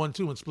back and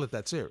 1-2 and split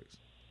that series.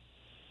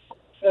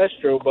 That's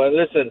true, but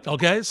listen.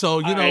 Okay, so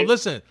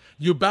listen,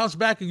 you bounced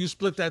back and you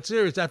split that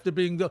series after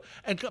being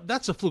and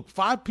that's a fluke.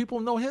 5 people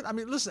no hit. I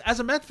mean, listen, as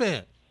a Met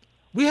fan,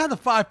 we had a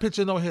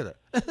 5-pitcher no hitter.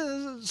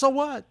 So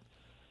what?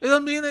 It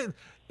doesn't mean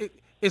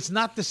it's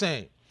not the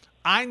same.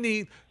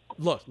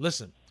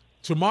 Listen,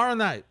 tomorrow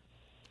night,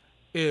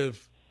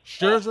 if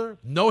Scherzer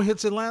no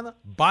hits Atlanta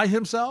by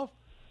himself,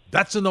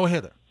 that's a no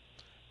hitter.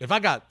 If I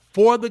got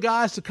 4 of the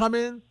guys to come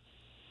in,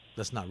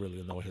 that's not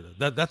really a no hitter.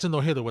 That's a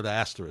no hitter with an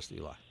asterisk,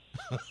 Eli.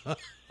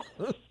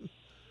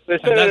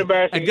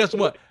 And guess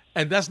what?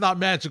 And that's not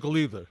magical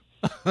either.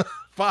 A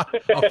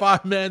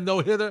 5-man no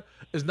hitter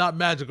is not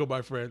magical,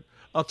 my friend.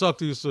 I'll talk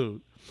to you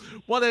soon.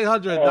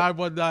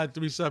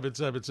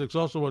 1-800-919-3776.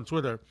 Also on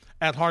Twitter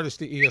at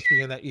Hardesty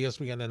ESPN at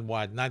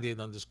ESPNNY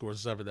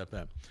 98_7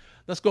 FM.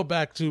 Let's go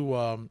back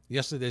to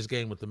yesterday's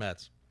game with the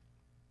Mets.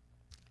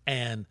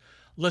 And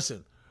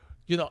listen,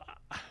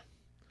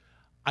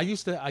 I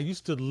used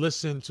to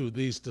listen to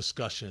these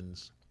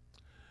discussions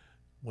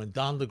when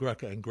Don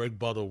LaGreca and Greg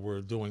Butler were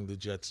doing the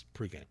Jets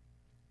pregame.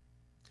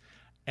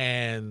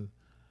 And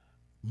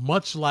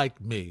much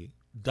like me,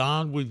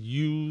 Don would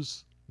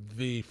use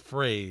the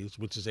phrase,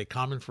 which is a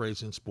common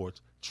phrase in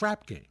sports,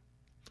 trap game,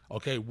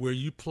 okay, where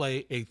you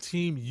play a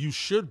team you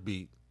should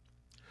beat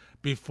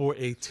before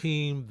a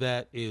team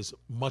that is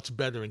much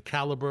better in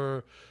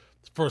caliber,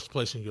 first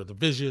place in your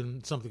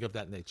division, something of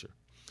that nature.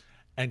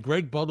 And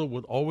Greg Butler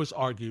would always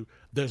argue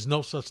there's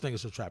no such thing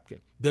as a trap game.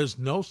 There's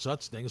no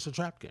such thing as a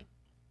trap game,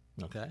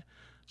 okay?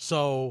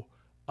 So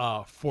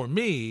for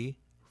me,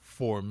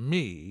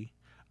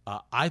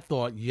 I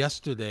thought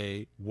this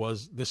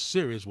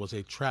series was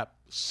a trap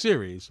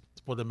series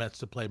for the Mets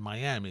to play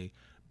Miami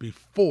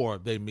before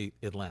they meet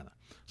Atlanta.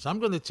 So I'm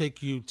going to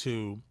take you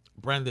to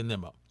Brandon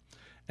Nimmo.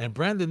 And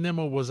Brandon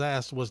Nimmo was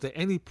asked, was there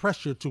any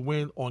pressure to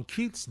win on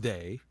Keith's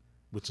Day,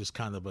 which is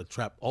kind of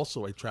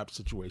also a trap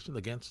situation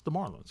against the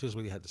Marlins? Here's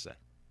what he had to say.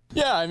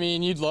 Yeah, I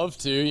mean, you'd love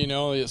to, a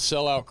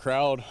sellout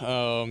crowd.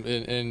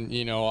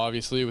 And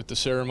obviously with the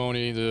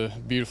ceremony, the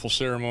beautiful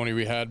ceremony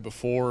we had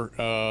before,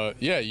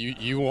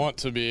 you want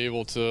to be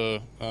able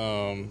to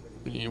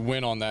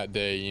win on that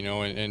day,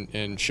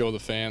 and show the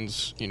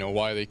fans,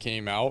 why they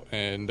came out,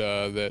 and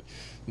that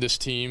this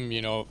team,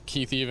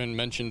 Keith even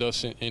mentioned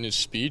us in his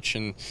speech,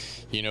 and,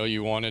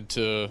 you wanted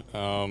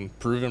to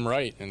prove him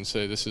right and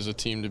say this is a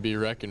team to be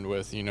reckoned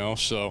with,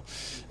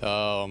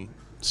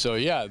 So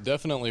yeah,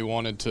 definitely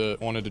wanted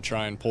to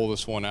try and pull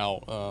this one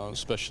out,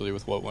 especially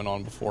with what went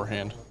on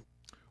beforehand.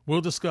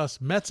 We'll discuss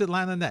Mets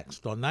Atlanta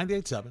next on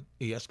 98.7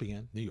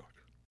 ESPN New York.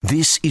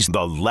 This is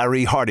the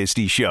Larry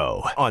Hardesty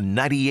Show on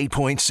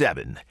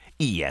 98.7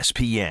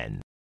 ESPN.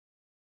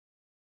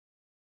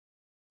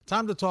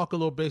 Time to talk a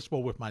little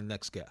baseball with my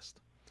next guest.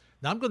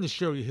 Now I'm going to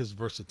show you his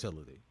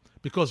versatility,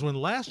 because when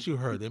last you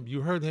heard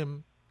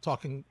him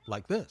talking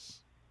like this.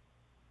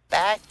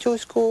 Back to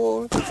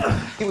school.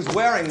 He was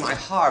wearing my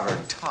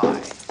Harvard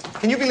tie.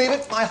 Can you believe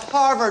it? My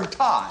Harvard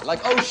tie. Like,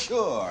 oh,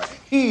 sure.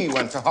 He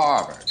went to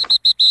Harvard.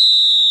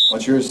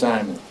 What's your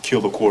assignment?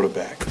 Kill the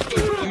quarterback.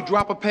 You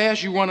drop a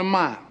pass, you run a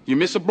mile. You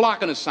miss a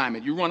blocking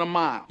assignment, you run a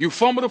mile. You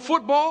fumble the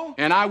football,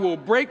 and I will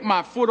break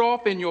my foot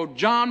off in your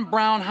John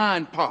Brown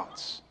hind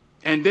parts.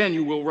 And then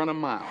you will run a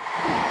mile.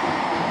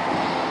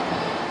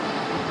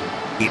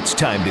 It's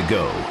time to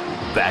go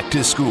back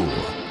to school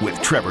with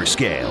Treavor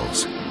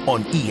Scales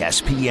on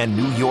ESPN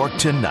New York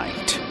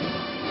tonight.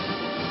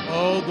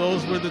 Oh,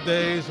 those were the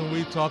days when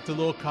we talked a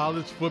little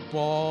college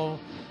football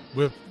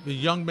with the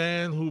young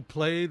man who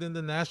played in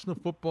the National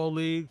Football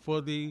League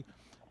for the,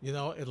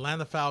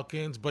 Atlanta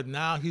Falcons, but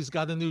now he's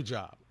got a new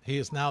job. He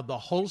is now the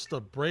host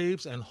of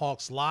Braves and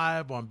Hawks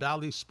Live on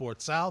Bally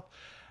Sports South.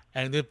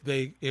 And if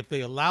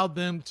they allowed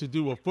them to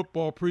do a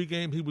football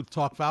pregame, he would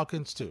talk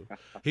Falcons too.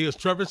 He is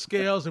Treavor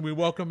Scales, and we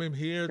welcome him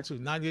here to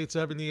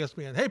 98.7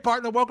 ESPN. Hey,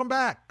 partner, welcome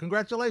back.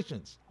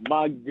 Congratulations.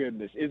 My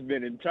goodness, it's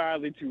been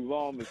entirely too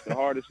long, Mr.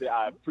 Hardesty.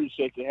 I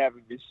appreciate you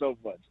having me so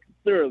much.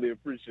 Thoroughly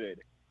appreciate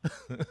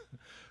it.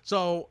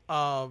 So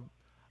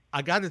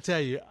I got to tell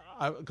you,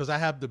 because I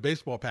have the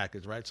baseball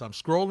package, right? So I'm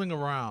scrolling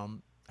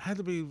around. It had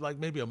to be like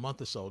maybe a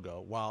month or so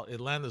ago while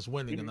Atlanta's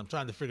winning, and I'm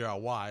trying to figure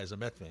out why as a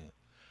Met fan.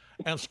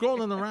 And I'm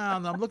scrolling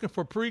around, I'm looking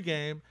for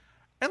pregame,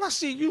 and I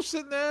see you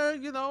sitting there,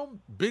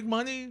 big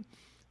money,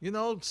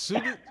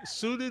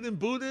 suited and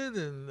booted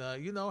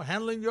and,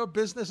 handling your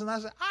business. And I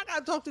said, I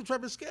got to talk to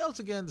Treavor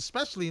Scales again,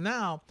 especially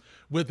now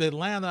with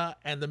Atlanta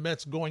and the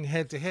Mets going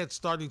head-to-head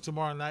starting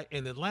tomorrow night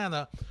in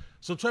Atlanta.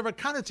 So, Treavor,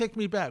 kind of take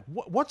me back.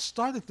 What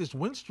started this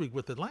win streak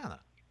with Atlanta?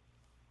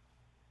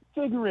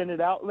 Figuring it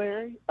out,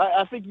 Larry.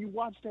 I think you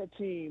watched that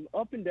team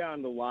up and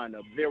down the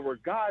lineup. There were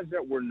guys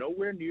that were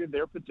nowhere near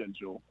their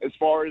potential as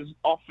far as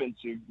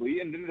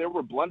offensively, and then there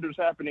were blunders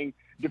happening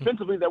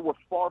defensively that were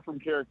far from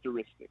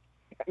characteristic.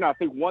 And I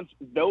think once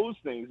those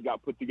things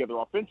got put together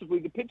offensively,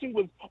 the pitching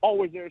was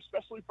always there,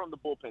 especially from the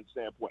bullpen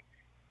standpoint.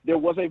 There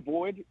was a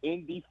void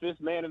in the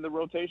fifth man in the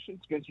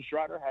rotation. Spencer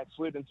Strider had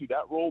slid into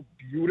that role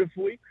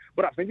beautifully,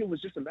 but I think it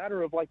was just a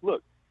matter of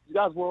look, these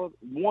guys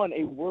won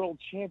a world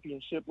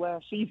championship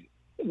last season.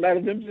 It's a matter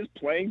of them just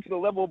playing to the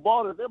level of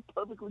ball that they're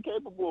perfectly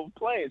capable of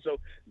playing. So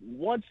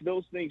once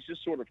those things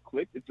just sort of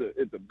clicked, it's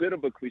a bit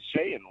of a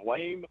cliche and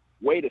lame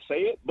way to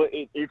say it, but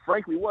it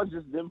frankly was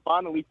just them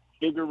finally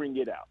figuring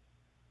it out.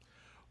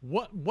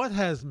 What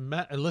has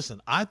Matt? And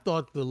listen, I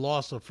thought the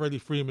loss of Freddie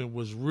Freeman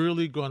was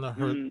really going to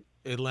hurt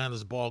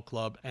Atlanta's ball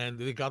club, and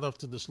they got off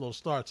to the slow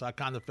start. So I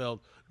kind of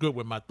felt good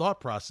with my thought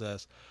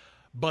process.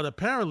 But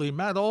apparently,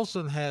 Matt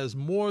Olson has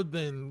more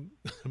than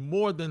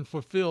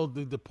fulfilled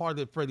the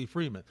departed Freddie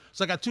Freeman.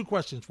 So I got two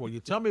questions for you.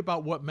 Tell me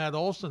about what Matt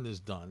Olson has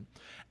done,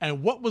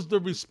 and what was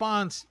the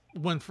response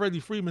when Freddie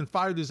Freeman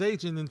fired his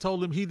agent and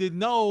told him he didn't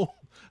know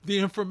the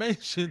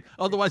information,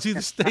 otherwise he'd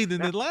have stayed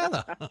in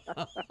Atlanta.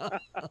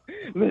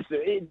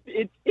 Listen,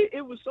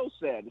 it was so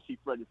sad to see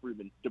Freddie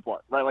Freeman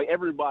depart, right? Like,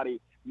 everybody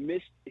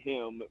missed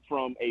him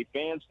from a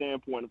fan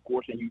standpoint, of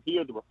course, and you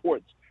hear the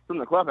reports from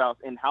the clubhouse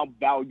and how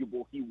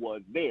valuable he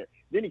was there.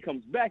 Then he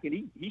comes back and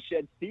he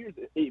sheds tears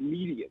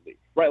immediately,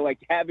 right? Like,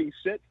 having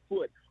set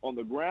foot on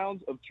the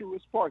grounds of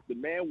Truist Park, the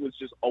man was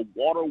just a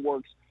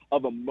waterworks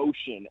of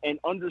emotion, and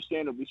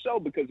understandably so,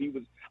 because he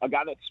was a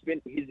guy that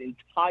spent his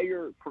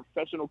entire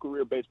professional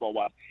career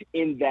baseball-wise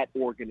in that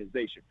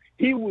organization.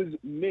 He was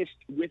missed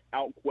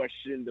without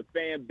question. The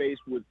fan base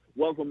was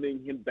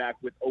welcoming him back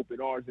with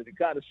open arms, and to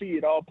kind of see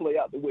it all play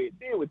out the way it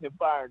did with him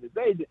firing his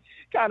agent,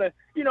 kind of,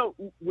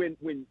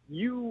 when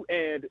you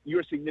and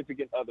your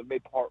significant other may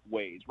part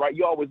ways, right?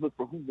 You always look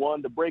for who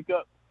won the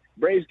breakup.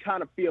 Braves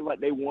kind of feel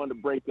like they won the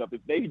breakup. If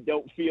they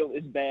don't feel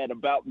as bad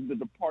about the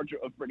departure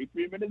of Freddie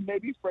Freeman as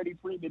maybe Freddie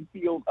Freeman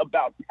feels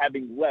about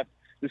having left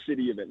the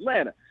city of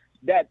Atlanta.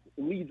 That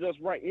leads us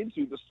right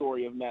into the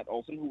story of Matt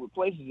Olson, who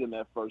replaces him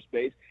at first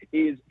base,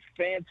 is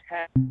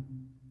fantastic.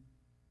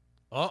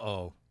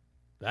 Uh-oh.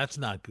 That's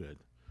not good.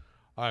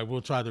 All right,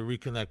 we'll try to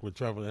reconnect with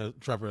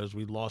Treavor as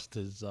we lost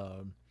his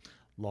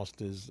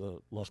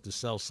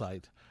cell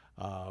site.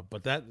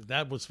 But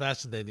that was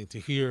fascinating to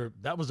hear.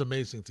 That was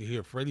amazing to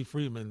hear Freddie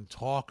Freeman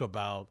talk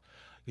about,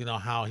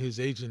 how his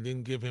agent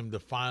didn't give him the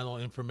final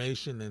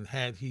information, and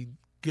had he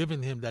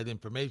given him that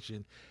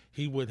information,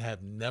 he would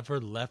have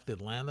never left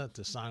Atlanta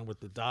to sign with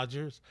the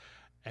Dodgers.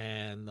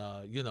 And,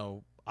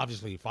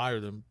 obviously he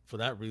fired him for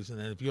that reason.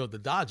 And if you're the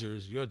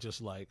Dodgers, you're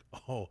just like,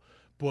 oh,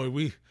 boy,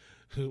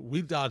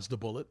 we dodged the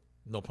bullet,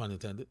 no pun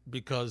intended,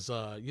 because,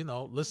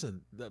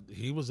 listen,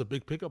 he was a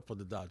big pickup for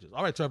the Dodgers.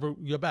 All right, Trevor,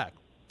 you're back.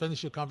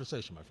 Finish your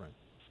conversation, my friend.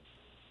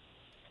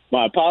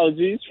 My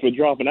apologies for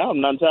dropping out.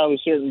 I'm not entirely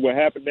certain what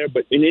happened there,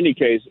 but in any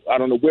case, I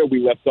don't know where we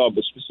left off,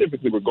 but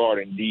specifically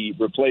regarding the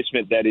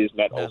replacement that is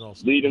Matt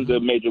Olson, leading the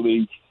major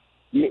league,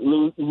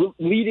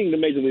 leading the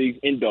major leagues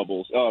in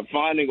doubles,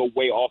 finding a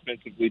way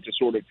offensively to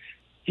sort of.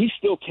 He's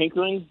still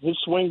tinkering his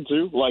swing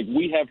too. Like,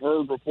 we have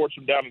heard reports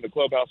from down in the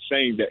clubhouse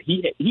saying that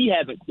he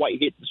hasn't quite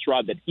hit the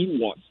stride that he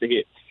wants to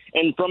hit.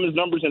 And from his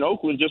numbers in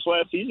Oakland just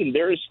last season,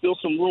 there is still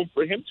some room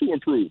for him to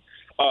improve.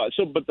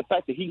 But the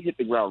fact that he hit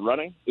the ground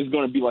running is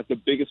going to be like the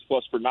biggest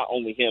plus for not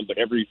only him, but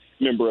every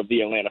member of the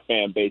Atlanta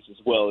fan base as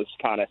well, as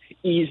kind of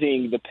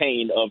easing the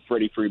pain of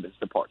Freddie Freeman's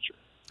departure.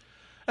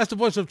 That's the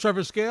voice of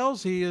Treavor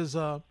Scales. He is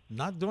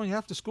not doing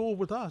after school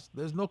with us.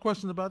 There's no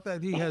question about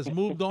that. He has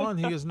moved on.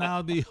 He is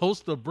now the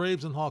host of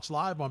Braves and Hawks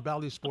Live on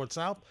Bally Sports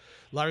South.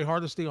 Larry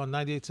Hardesty on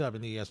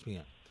 98.7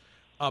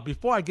 ESPN.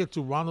 Before I get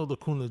to Ronald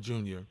Acuna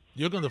Jr.,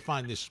 you're going to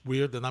find this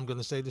weird that I'm going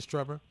to say this,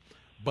 Trevor,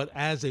 but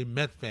as a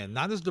Met fan,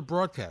 not as the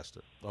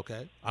broadcaster,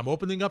 okay? I'm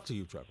opening up to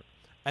you, Trevor.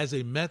 As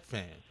a Met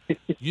fan,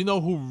 you know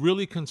who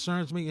really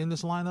concerns me in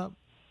this lineup?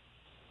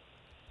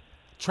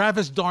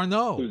 Travis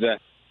d'Arnaud. Who's that?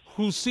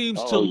 Who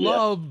seems to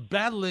love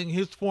battling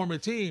his former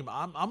team.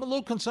 I'm a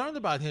little concerned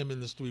about him in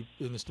this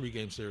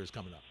three-game series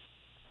coming up.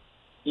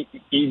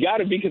 You got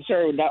to be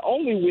concerned not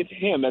only with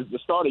him as the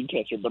starting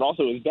catcher, but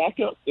also his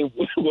backup,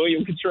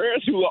 William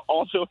Contreras, who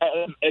also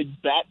has a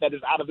bat that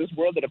is out of this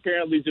world. That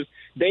apparently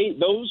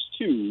those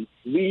two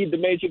lead the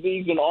major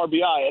leagues in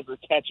RBI as a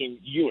catching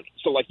unit.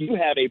 So, like, you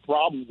have a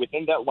problem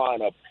within that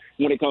lineup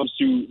when it comes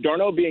to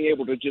d'Arnaud being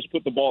able to just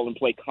put the ball in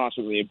play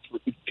constantly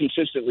and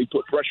consistently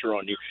put pressure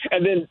on you.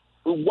 And then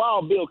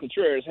while Bill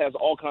Contreras has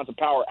all kinds of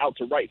power out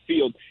to right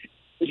field,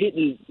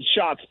 hitting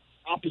shots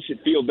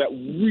opposite field that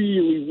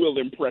really will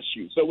impress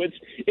you. So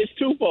it's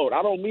twofold.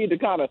 I don't mean to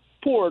kind of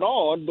pour it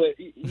on, but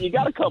you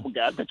got a couple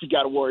guys that you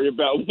got to worry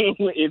about.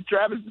 If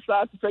Travis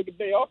decides to take a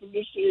day off in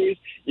this series,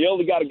 you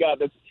only got a guy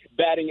that's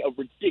batting a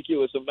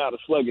ridiculous amount of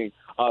slugging,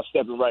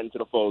 stepping right into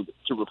the fold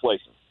to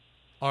replace him.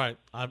 All right,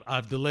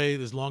 I've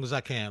delayed as long as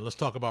I can. Let's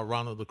talk about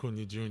Ronald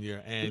Acuna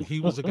Jr. And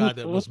he was a guy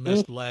that was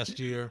missed last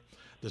year.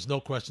 There's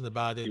no question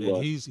about it.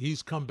 And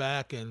he's come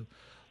back, and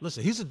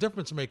listen, he's a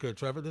difference maker,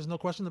 Trevor. There's no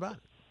question about it.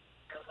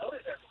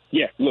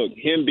 Yeah, look,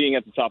 him being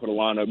at the top of the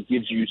lineup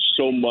gives you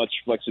so much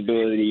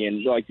flexibility.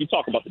 And, like, you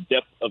talk about the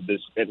depth of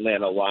this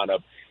Atlanta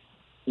lineup,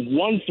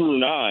 1 through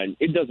 9,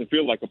 it doesn't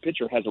feel like a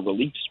pitcher has a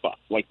relief spot.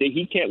 Like,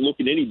 he can't look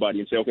at anybody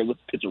and say, okay, let's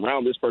pitch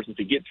around this person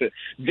to get to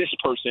this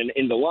person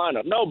in the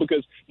lineup. No,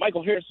 because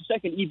Michael Harris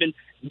II, even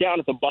down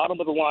at the bottom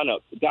of the lineup,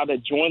 the guy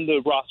that joined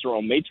the roster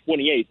on May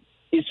 28th,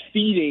 is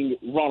feeding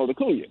Ronald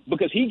Acuna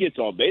because he gets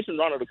on base, and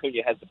Ronald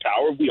Acuna has the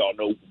power. We all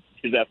know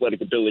his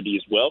athletic ability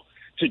as well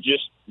to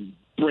just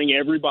bring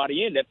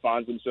everybody in that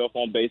finds himself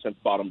on base at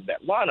the bottom of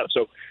that lineup.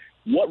 So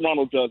what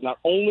Ronald does, not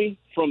only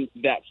from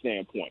that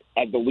standpoint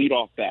as the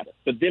leadoff batter,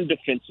 but then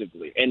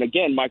defensively. And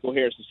again, Michael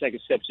Harris II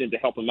steps in to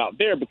help him out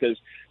there because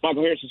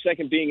Michael Harris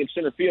II being in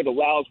center field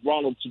allows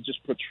Ronald to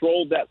just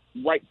patrol that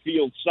right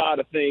field side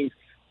of things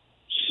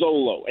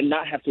solo and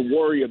not have to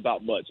worry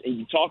about much. And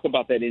you talk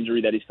about that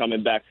injury that he's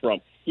coming back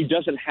from. He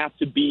doesn't have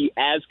to be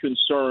as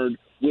concerned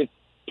with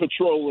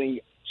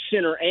patrolling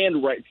center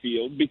and right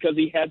field because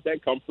he has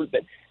that comfort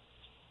that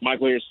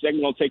Michael Harris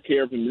II will take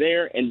care of him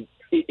there, and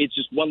it's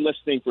just one less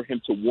thing for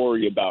him to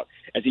worry about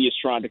as he is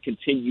trying to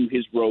continue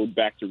his road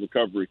back to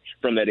recovery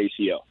from that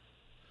ACL.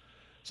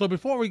 So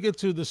before we get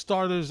to the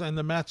starters and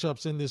the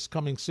matchups in this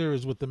coming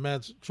series with the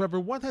Mets, Trevor,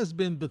 what has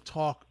been the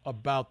talk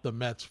about the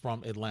Mets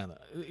from Atlanta?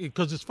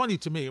 Because it's funny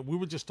to me, we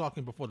were just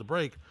talking before the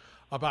break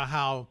about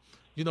how,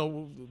 you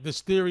know, this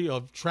theory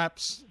of trap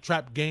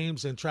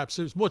games and trap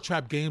series, more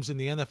trap games in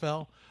the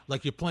NFL.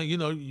 Like you're playing, you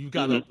know, you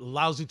got a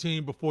lousy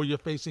team before you're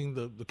facing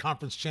the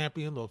conference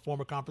champion or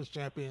former conference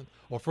champion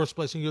or first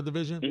place in your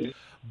division.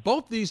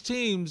 Both these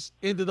teams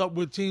ended up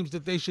with teams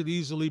that they should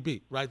easily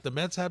beat, right? The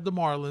Mets have the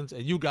Marlins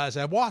and you guys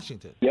have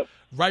Washington.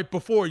 Right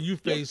before you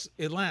face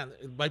Atlanta,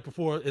 right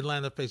before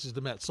Atlanta faces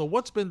the Mets. So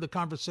what's been the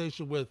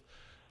conversation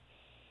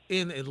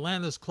in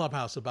Atlanta's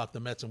clubhouse about the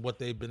Mets and what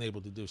they've been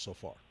able to do so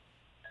far?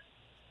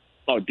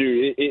 Oh,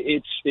 dude,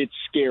 it's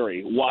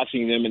scary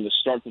watching them in the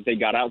start that they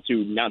got out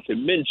to, not to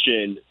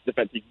mention the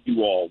fact that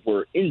you all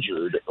were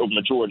injured a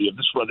majority of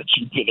this run that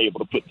you've been able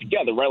to put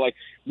together, right? Like,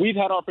 we've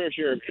had our fair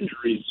share of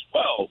injuries as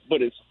well,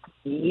 but it's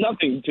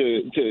nothing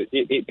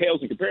it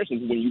pales in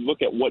comparison when you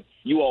look at what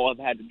you all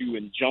have had to do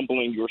in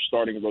jumbling your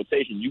starting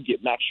rotation. You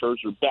get Max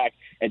Scherzer back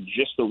at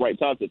just the right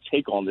time to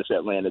take on this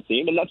Atlanta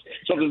team, and that's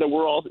something that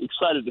we're all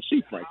excited to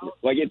see, frankly.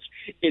 Like,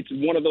 it's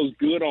one of those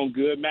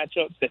good-on-good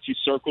matchups that you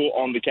circle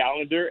on the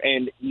calendar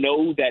and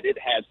know that it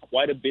has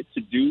quite a bit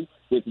to do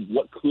with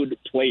what could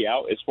play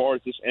out as far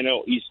as this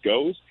NL East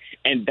goes,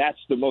 and that's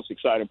the most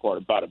exciting part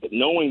about it. But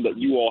knowing that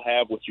you all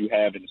have what you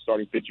have in the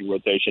starting pitching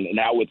rotation and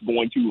how it's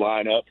going to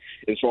line up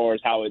as far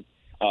as how it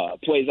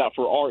plays out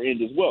for our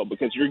end as well,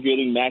 because you're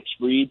getting Max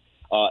Fried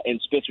and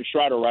Spencer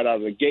Strider right out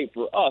of the gate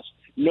for us,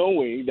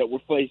 knowing that we're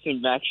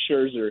facing Max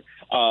Scherzer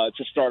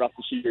to start off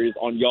the series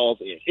on y'all's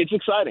end. It's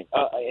exciting,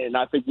 and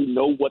I think we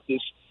know what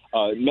this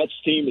Mets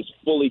team is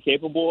fully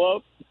capable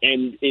of,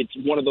 and it's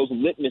one of those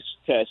litmus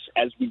tests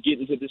as we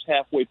get into this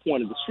halfway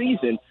point of the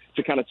season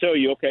to kind of tell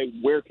you, okay,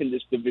 where can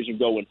this division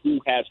go and who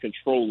has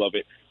control of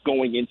it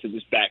going into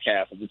this back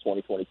half of the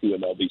 2022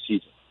 MLB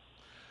season.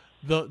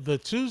 The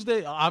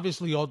Tuesday,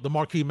 obviously, the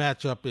marquee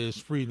matchup is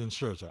Fried and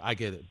Scherzer. I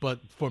get it. But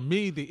for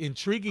me, the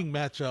intriguing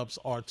matchups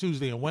are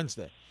Tuesday and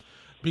Wednesday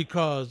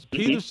because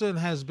Peterson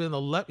has been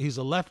he's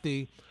a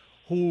lefty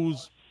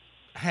who's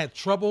had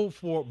trouble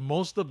for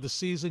most of the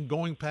season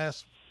going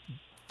past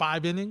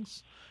 5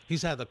 innings.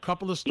 He's had a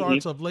couple of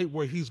starts of late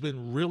where he's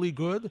been really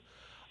good.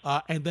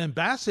 And then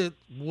Bassett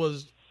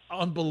was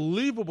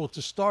unbelievable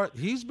to start.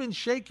 He's been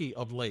shaky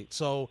of late.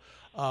 So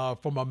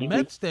from a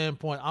Mets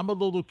standpoint, I'm a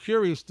little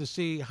curious to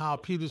see how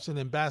Peterson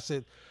and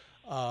Bassett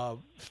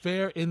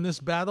fare in this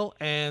battle.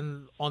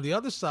 And on the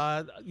other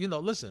side,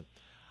 listen,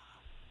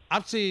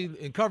 I've seen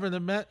in covering the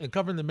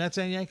Mets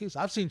and Yankees,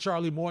 I've seen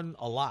Charlie Morton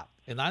a lot.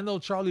 And I know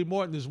Charlie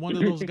Morton is one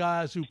of those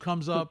guys who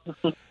comes up.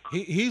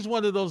 He's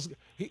one of those.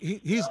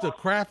 He's the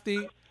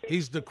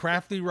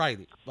crafty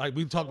righty. Like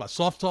we talk about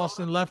soft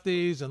tossing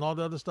lefties and all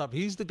the other stuff.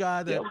 He's the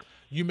guy that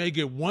you may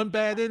get one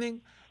bad inning.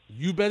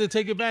 You better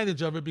take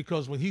advantage of it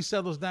because when he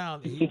settles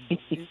down,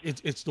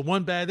 it's the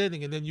one bad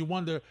inning, and then you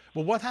wonder,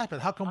 well, what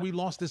happened? How come we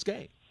lost this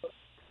game?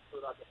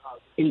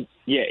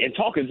 Yeah, and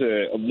talking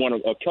to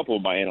a couple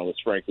of my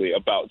analysts, frankly,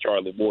 about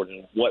Charlie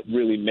Morton, what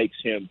really makes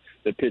him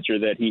the pitcher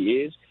that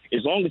he is,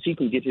 as long as he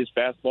can get his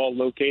fastball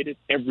located,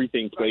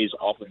 everything plays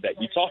off of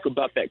that. You talk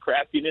about that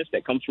craftiness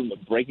that comes from the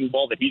breaking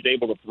ball that he's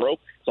able to throw.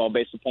 It's all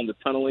based upon the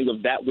tunneling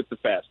of that with the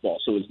fastball.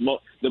 So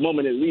the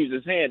moment it leaves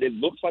his hand, it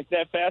looks like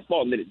that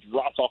fastball, and then it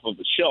drops off of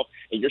the shelf,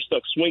 and you're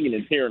stuck swinging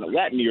and tearing a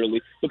lat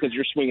nearly because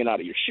you're swinging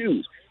out of your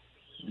shoes.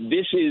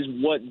 This is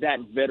what that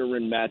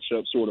veteran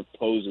matchup sort of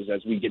poses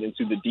as we get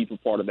into the deeper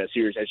part of that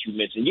series, as you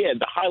mentioned. Yeah,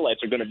 the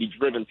highlights are going to be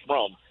driven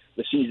from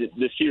the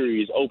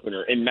series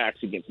opener and Max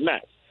against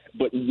Max.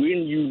 But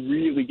when you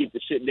really get to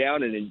sit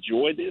down and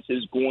enjoy this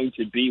is going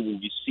to be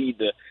when you see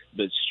the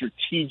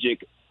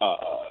strategic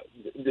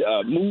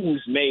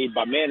moves made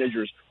by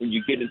managers when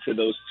you get into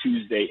those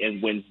Tuesday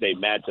and Wednesday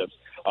matchups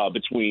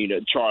between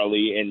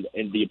Charlie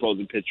and the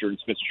opposing pitcher and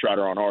Spencer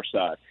Strider on our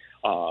side.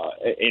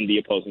 And the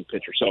opposing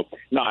pitcher. So,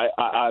 no,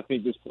 I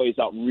think this plays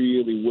out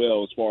really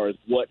well as far as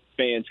what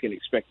fans can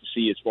expect to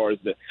see as far as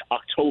the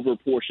October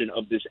portion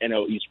of this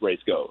NL East race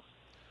goes.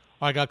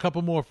 I got a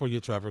couple more for you,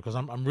 Trevor, because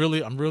I'm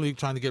really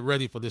trying to get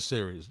ready for this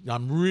series.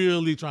 I'm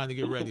really trying to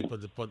get ready for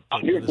this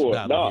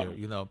battle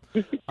here.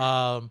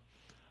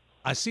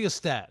 I see a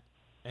stat,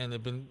 and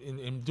they've been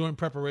in doing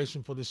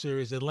preparation for this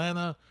series.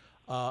 Atlanta,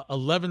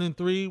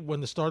 11-3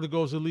 when the starter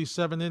goes at least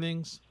 7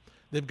 innings.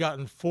 They've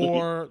gotten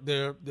 4.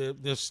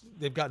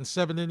 They've gotten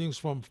 7 innings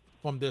from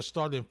their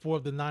start in 4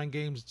 of the 9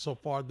 games so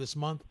far this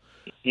month.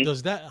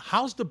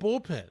 How's the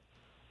bullpen?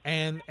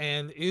 And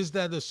is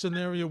that a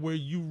scenario where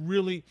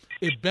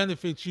it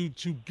benefits you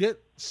to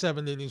get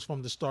 7 innings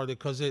from the starter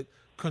because it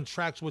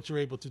contracts what you're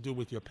able to do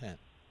with your pen?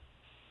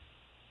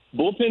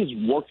 Bullpen's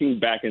working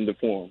back into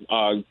form.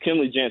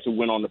 Kenley Jansen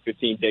went on the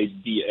 15-day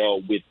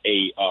DL with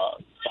a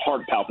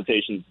heart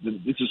palpitation.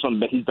 This is something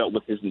that he's dealt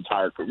with his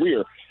entire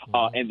career.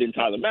 And then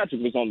Tyler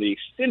Matzik was on the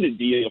extended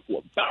DL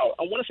for about,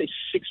 I want to say,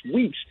 6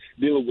 weeks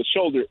dealing with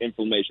shoulder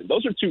inflammation.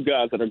 Those are 2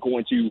 guys that are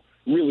going to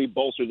really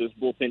bolster this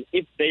bullpen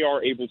if they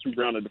are able to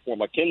ground into form.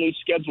 Like Kenley's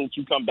scheduled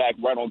to come back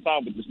right on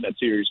time with this Mets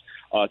series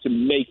to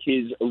make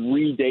his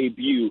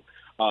re-debut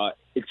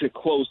to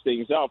close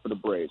things out for the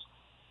Braves.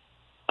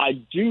 I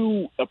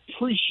do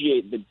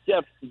appreciate the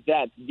depth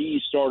that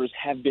these starters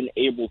have been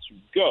able to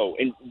go.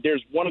 And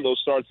there's one of those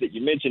starts that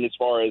you mentioned as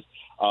far as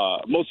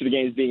most of the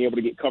games being able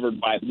to get covered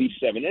by at least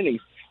 7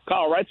 innings.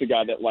 Kyle Wright's a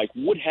guy that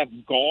would have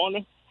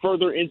gone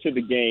further into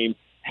the game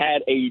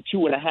had a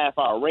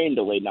 2.5-hour rain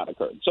delay not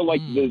occurred. So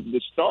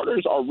the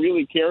starters are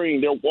really carrying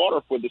their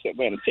water for this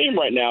Atlanta team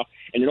right now,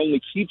 and it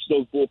only keeps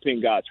those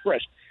bullpen guys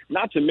fresh.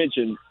 Not to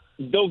mention,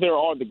 though there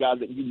are the guys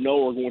that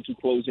are going to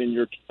close in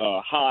your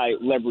high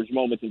leverage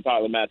moments in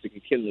Tyler Matzik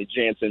and Kenley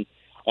Jansen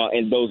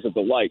and those of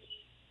the like,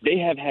 they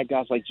have had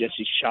guys like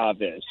Jesse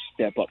Chavez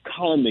step up,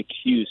 Colin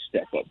McHugh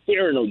step up,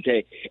 Darren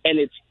O'Day, and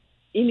it's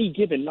any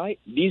given night,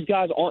 these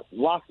guys aren't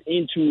locked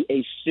into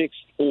a 6th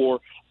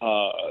or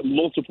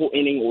multiple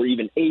inning or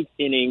even 8th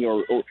inning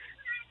or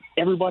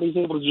everybody's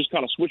able to just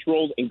kind of switch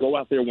roles and go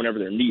out there whenever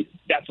they're needed.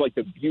 That's like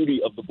the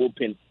beauty of the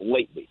bullpen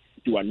lately.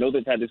 Do I know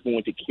that that is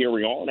going to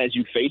carry on as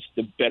you face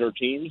the better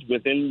teams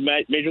within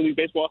Major League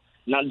Baseball?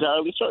 Not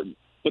entirely certain.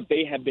 But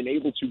they have been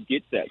able to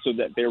get that so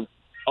that their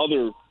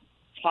other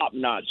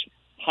top-notch,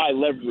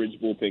 high-leverage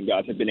bullpen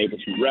guys have been able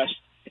to rest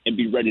and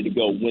be ready to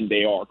go when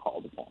they are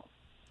called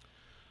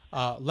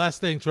upon. Last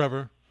thing,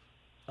 Trevor.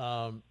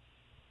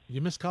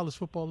 You miss college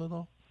football at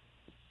all?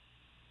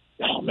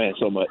 Oh, man,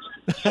 so much.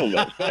 So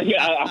much.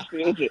 I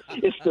feel it.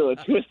 It's still a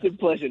twisted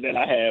pleasure that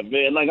I have,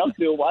 man. Like, I'm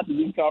still watching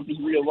these conference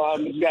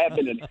realignments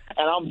happen, and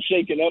I'm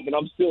shaking up, and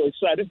I'm still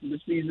excited for the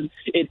season.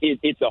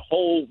 It's a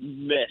whole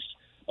mess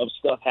of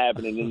stuff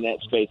happening in that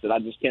space that I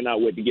just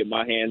cannot wait to get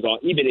my hands on,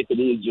 even if it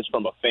is just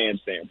from a fan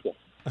standpoint.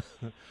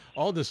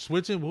 All the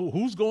switching,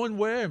 who's going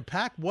where and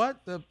pack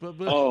what?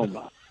 Oh,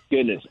 my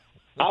goodness.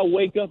 I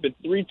wake up and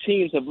 3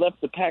 teams have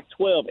left the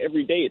Pac-12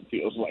 every day, it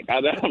feels like.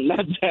 I'm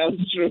not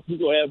down sure we're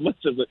going to have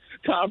much of a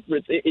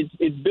conference.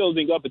 It's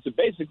building up. It's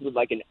basically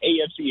like an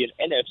AFC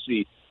and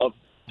NFC of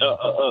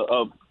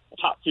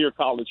top-tier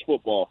college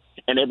football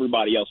and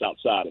everybody else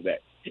outside of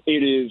that.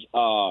 It's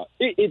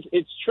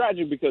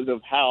tragic because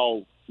of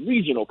how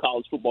regional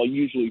college football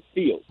usually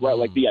feels, right?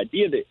 Like the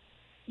idea that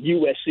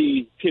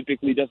USC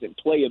typically doesn't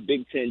play a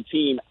Big Ten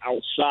team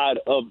outside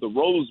of the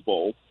Rose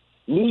Bowl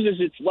loses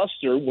its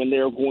luster when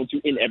they're going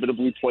to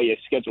inevitably play a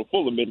schedule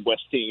full of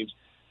Midwest teams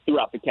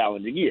throughout the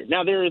calendar year.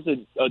 Now, there is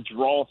a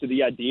draw to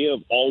the idea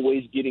of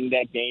always getting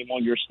that game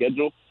on your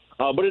schedule,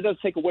 but it does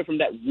take away from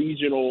that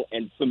regional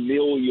and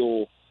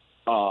familial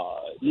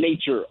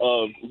nature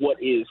of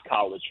what is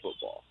college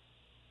football.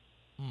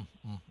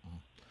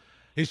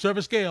 He's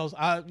Treavor Scales.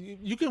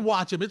 You can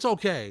watch him. It's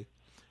okay.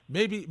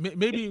 Maybe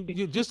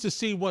just to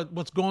see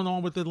what's going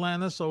on with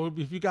Atlanta. So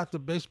if you got the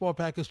baseball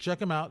package,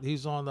 check him out.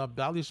 He's on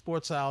Valley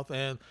Sports South,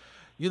 and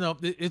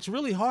it's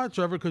really hard,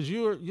 Trevor, because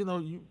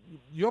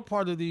you're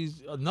part of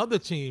another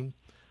team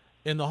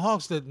in the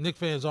Hawks that Knicks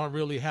fans aren't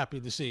really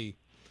happy to see,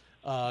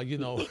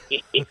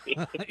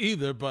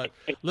 either. But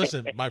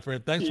listen, my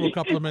friend, thanks for a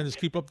couple of minutes.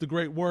 Keep up the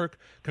great work.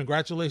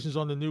 Congratulations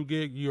on the new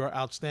gig. You are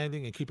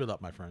outstanding, and keep it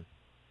up, my friend.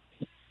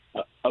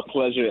 A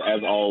pleasure,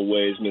 as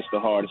always, Mr.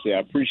 Hardesty. I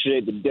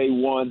appreciate the day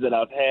ones that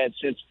I've had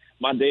since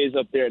my days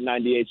up there at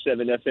 98.7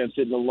 FM,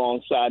 sitting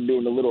alongside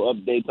doing the little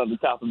updates on the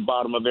top and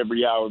bottom of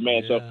every hour,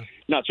 man. Yeah. So,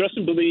 now, trust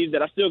and believe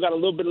that I still got a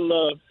little bit of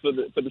love for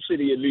the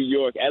city of New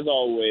York, as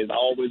always. I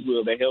always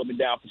will. They held me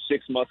down for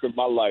 6 months of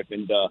my life,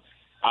 and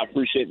I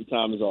appreciate the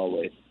time, as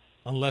always.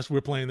 Unless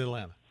we're playing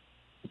Atlanta.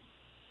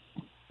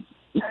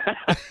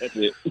 That's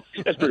it.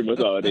 That's pretty much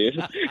all it is.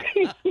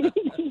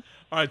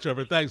 All right,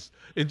 Trevor, thanks.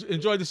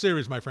 Enjoy the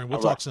series, my friend.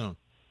 We'll talk soon.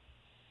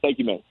 Thank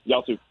you, man.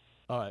 Y'all too.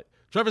 All right.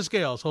 Treavor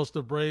Scales, host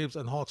of Braves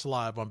and Hawks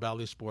Live on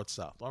Valley Sports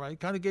South. All right,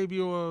 kind of gave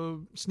you a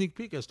sneak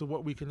peek as to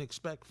what we can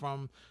expect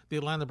from the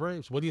Atlanta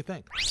Braves. What do you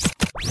think?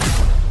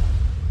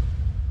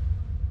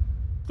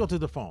 Go to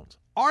the phones.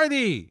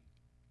 Artie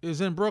is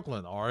in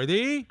Brooklyn.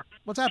 Artie,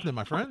 what's happening,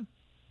 my friend?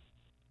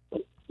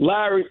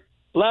 Larry,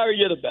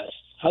 you're the best.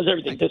 How's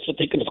everything? Thanks for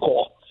taking this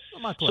call.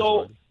 My pleasure,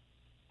 Artie.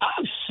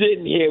 I'm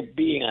sitting here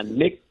being a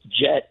Nick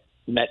Jet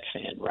Met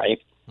fan, right?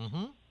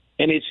 Mm-hmm.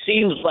 And it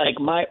seems like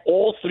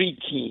all 3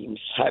 teams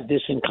have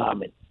this in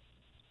common: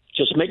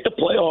 just make the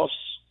playoffs,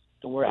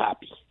 and we're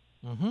happy.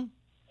 Mm-hmm.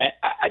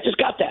 I just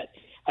got that,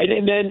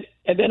 and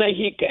then I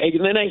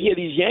hear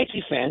these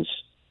Yankee fans.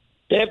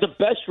 They have the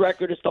best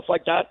record and stuff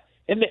like that,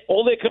 and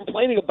all they're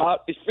complaining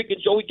about is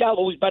freaking Joey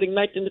Gallo, who's batting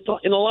 9th in the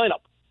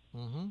lineup.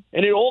 Mm-hmm.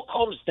 And it all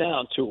comes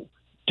down to: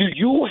 do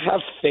you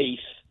have faith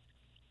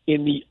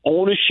in the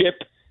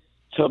ownership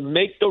to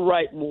make the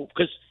right move?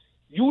 Because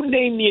you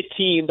name me a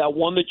team that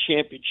won the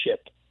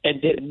championship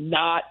and did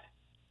not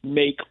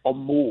make a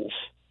move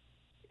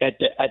at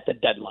the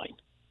deadline.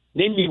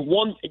 Name me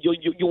one.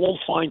 You won't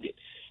find it.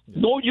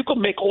 No, you can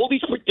make all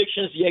these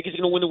predictions. The Yankees are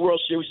going to win the World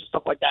Series and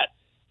stuff like that.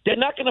 They're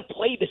not going to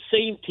play the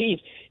same team.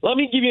 Let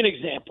me give you an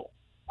example.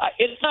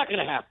 It's not going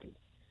to happen.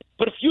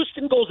 But if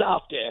Houston goes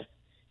out there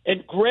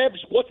and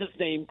grabs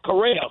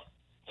Correa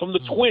from the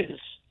Twins,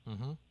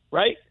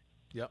 right?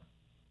 Yep.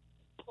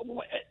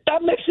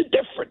 That makes a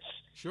difference.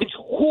 Sure. It's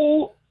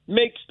who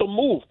makes the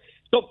move.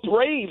 The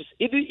Braves,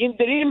 they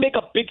didn't make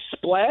a big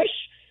splash,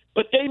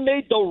 but they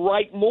made the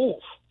right move,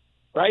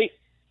 right?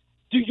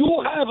 Do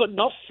you have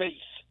enough faith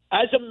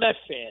as a Met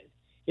fan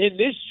in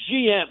this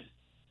GM?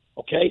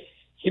 Okay,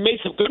 he made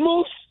some good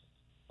moves,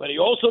 but he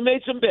also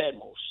made some bad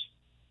moves.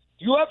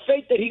 Do you have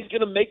faith that he's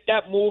going to make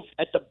that move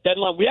at the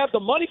deadline? We have the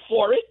money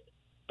for it,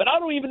 but I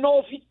don't even know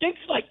if he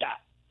thinks like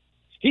that.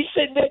 He's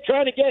sitting there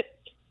trying to get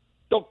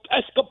the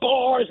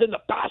Escobars and the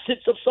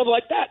Bassetts and stuff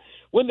like that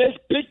when there's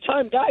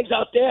big-time guys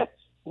out there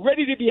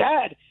ready to be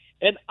had.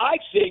 And I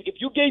think if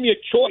you gave me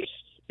a choice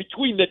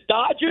between the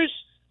Dodgers,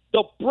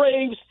 the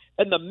Braves,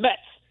 and the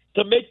Mets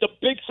to make the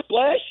big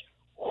splash,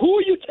 who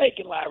are you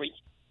taking, Larry?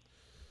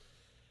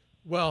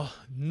 Well,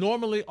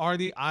 normally,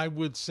 Artie, I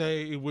would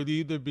say it would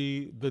either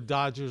be the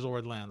Dodgers or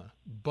Atlanta.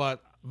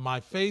 But my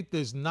faith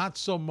is not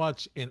so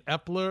much in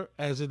Epler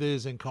as it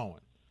is in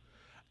Cohen.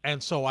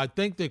 And so I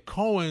think that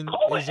Cohen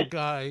is a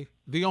guy,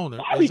 the owner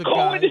Bobby is a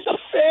Cohen guy. is a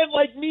fan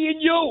like me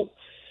and you.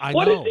 I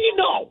What know. does he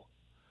know?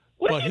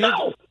 What But does he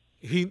know?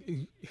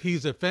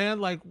 he's a fan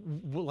like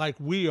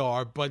we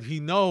are, but he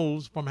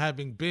knows from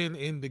having been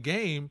in the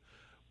game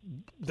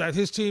that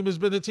his team has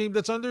been a team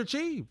that's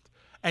underachieved.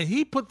 And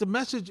he put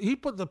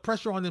the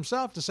pressure on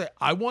himself to say,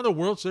 I want a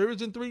World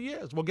Series in 3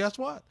 years. Well, guess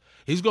what?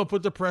 He's going to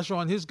put the pressure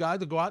on his guy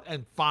to go out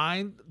and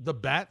find the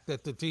bat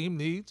that the team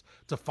needs,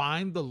 to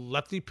find the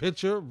lefty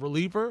pitcher,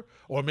 reliever,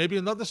 or maybe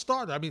another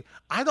starter. I mean,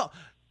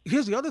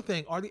 here's the other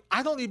thing, Artie.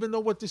 I don't even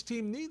know what this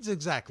team needs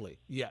exactly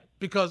yet,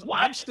 because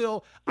I'm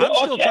still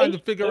trying to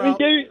figure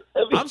out.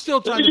 I'm still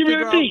trying to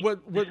figure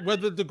out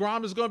whether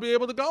DeGrom is going to be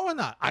able to go or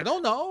not. I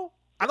don't know.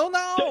 I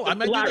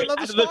might need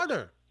another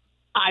starter.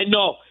 I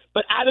know,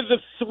 but out of the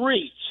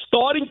three,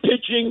 starting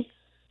pitching,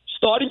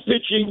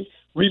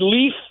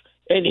 relief,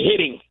 and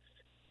hitting.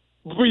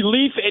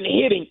 Relief and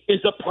hitting is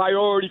a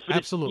priority for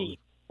this team.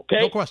 Okay?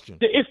 No question.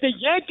 If the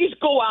Yankees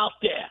go out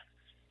there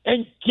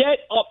and get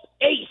up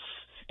ace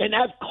and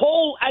have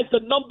Cole as the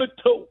number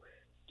 2,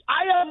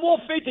 I have more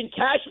faith in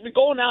Cashman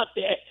going out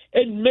there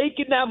and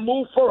making that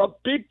move for a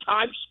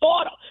big-time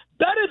starter.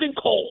 Better than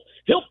Cole.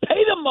 He'll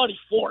pay the money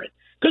for it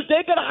because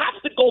they're going to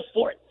have to go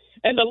for it.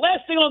 And the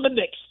last thing on the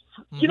Knicks,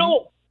 you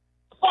know,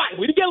 fine,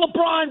 we didn't get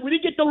LeBron, we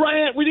didn't get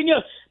Durant,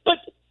 but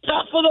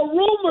for the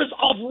rumors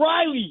of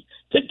Riley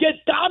to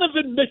get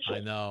Donovan Mitchell. I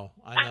know.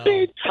 I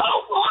mean, come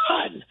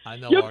on. I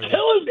know, You're Artie.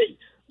 killing me.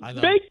 I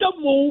know. Make the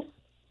move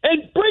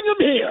and bring him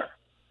here.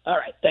 All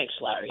right, thanks,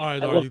 Larry. All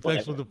right, Artie,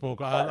 thanks for the phone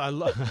call. I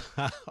love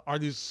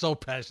Artie's so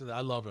passionate.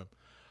 I love him.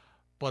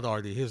 But,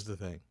 Artie, here's the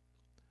thing.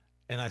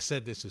 And I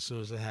said this as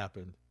soon as it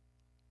happened.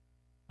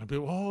 And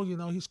people,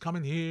 he's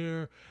coming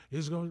here.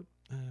 He's going.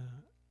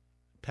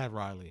 Pat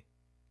Riley,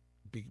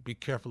 be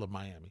careful of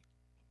Miami.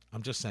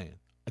 I'm just saying.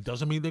 It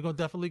doesn't mean they're going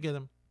to definitely get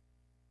him.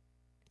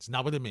 It's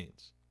not what it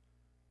means.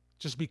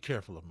 Just be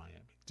careful of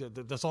Miami.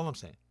 That's all I'm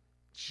saying.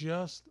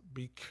 Just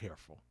be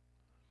careful.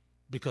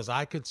 Because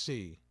I could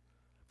see,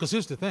 because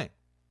here's the thing.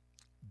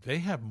 They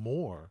have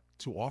more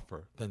to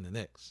offer than the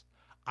Knicks.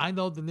 I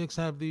know the Knicks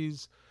have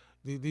these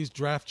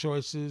draft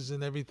choices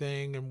and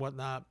everything and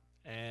whatnot,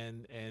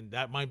 and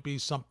that might be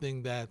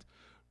something that,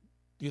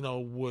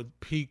 would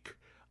pique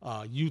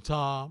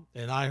Utah.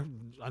 And I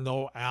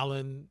know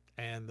Allen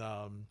and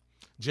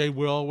Jay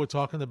Will were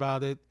talking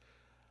about it.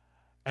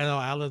 I know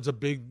Allen's a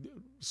big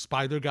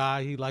spider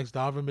guy. He likes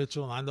Donovan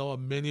Mitchell. And I know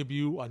many of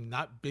you are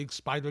not big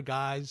spider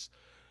guys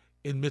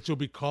in Mitchell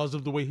because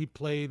of the way he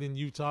played in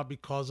Utah,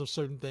 because of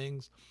certain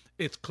things.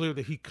 It's clear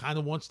that he kind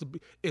of wants to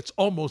be, it's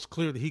almost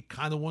clear that he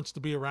kind of wants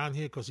to be around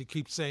here because he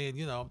keeps saying,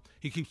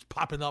 he keeps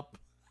popping up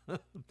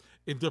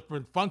in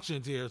different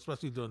functions here,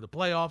 especially during the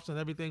playoffs and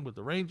everything with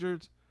the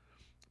Rangers.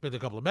 Been to a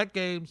couple of Met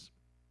games.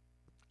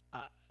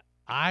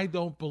 I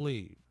don't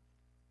believe,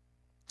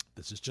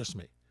 this is just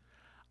me,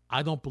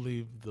 I don't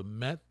believe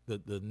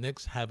the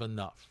Knicks have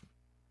enough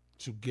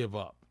to give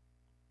up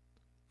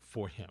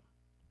for him.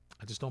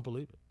 I just don't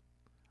believe it.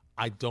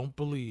 I don't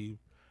believe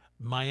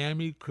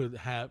Miami could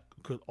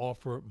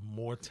offer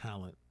more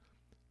talent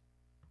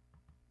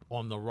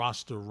on the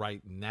roster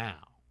right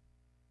now,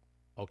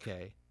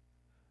 okay,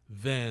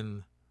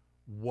 than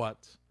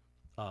what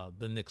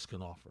the Knicks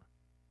can offer.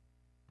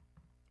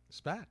 It's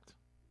fact.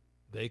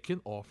 They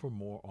can offer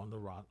more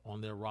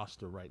on their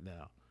roster right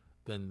now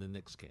than the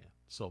Knicks can.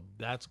 So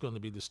that's going to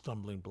be the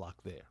stumbling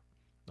block there.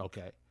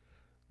 Okay?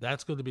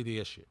 That's going to be the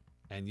issue.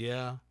 And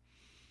yeah,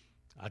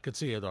 I could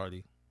see it,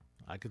 Artie.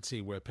 I could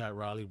see where Pat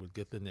Riley would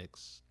get the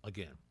Knicks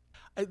again.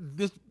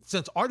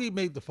 Since Artie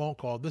made the phone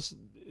call,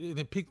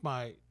 it piqued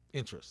my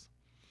interest.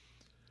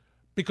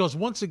 Because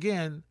once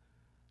again,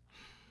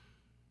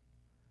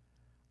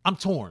 I'm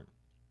torn.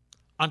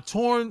 I'm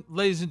torn,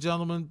 ladies and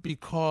gentlemen,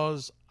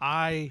 because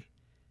I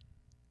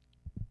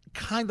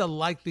kind of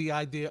like the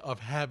idea of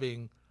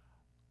having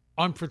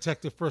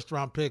unprotected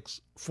first-round picks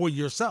for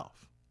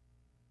yourself,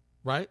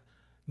 right?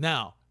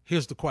 Now,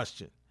 here's the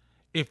question.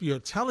 If you're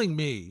telling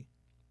me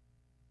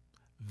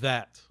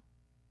that,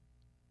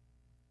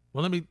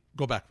 well, let me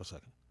go back for a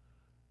second.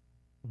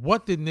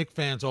 What did Knicks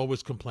fans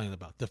always complain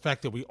about? The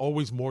fact that we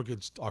always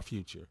mortgaged our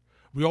future.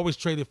 We always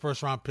traded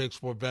first-round picks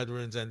for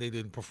veterans, and they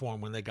didn't perform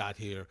when they got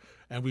here.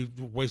 And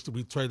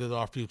we traded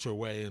our future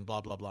away and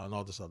blah, blah, blah, and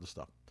all this other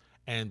stuff.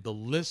 And the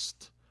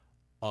list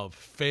of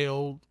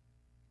failed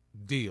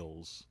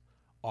deals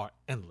are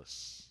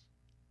endless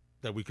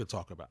that we could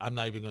talk about. I'm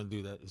not even going to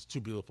do that. It's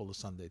too beautiful a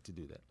Sunday to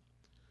do that.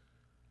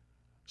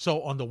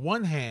 So on the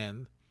one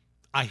hand,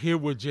 I hear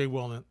what Jay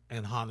Will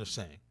and Hahn are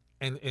saying.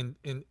 And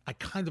I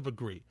kind of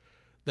agree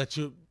that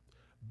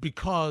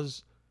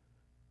because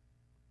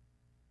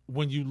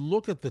when you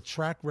look at the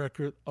track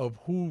record of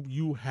who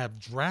you have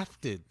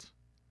drafted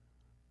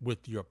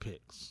with your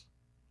picks,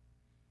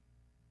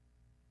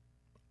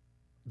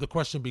 the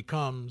question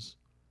becomes,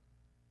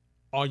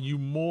 do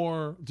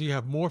you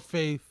have more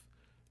faith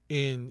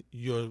in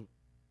your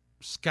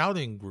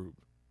scouting group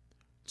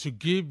to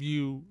give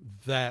you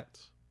that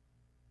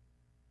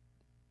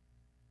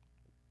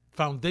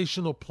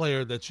foundational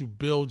player that you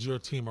build your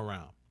team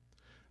around.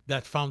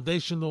 That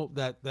foundational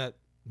that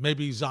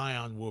maybe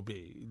Zion will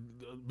be,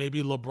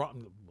 maybe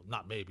LeBron,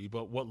 not maybe,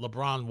 but what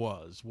LeBron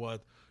was,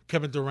 what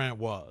Kevin Durant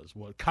was,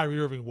 what Kyrie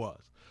Irving was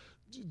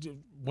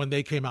when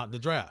they came out in the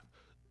draft.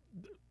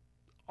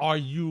 Are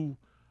you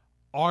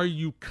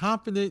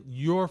confident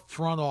your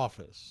front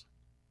office,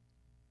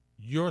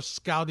 your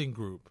scouting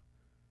group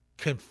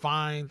can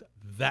find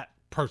that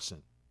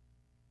person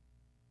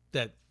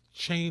that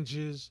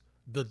changes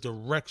the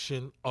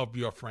direction of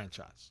your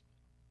franchise?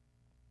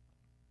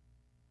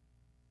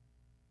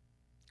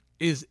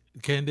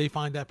 Can they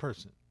find that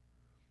person?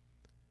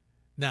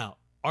 Now,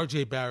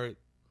 RJ Barrett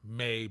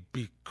may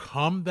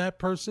become that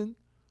person,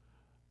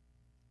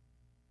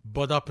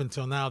 but up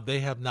until now, they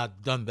have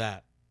not done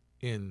that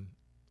in,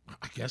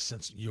 I guess,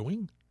 since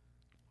Ewing,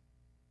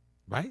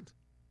 right?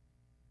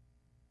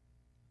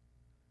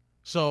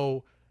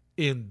 So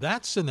in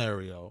that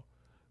scenario,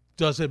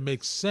 does it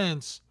make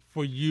sense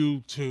for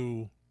you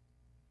to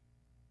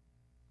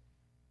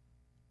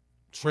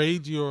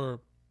trade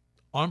your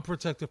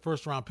unprotected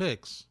first-round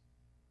picks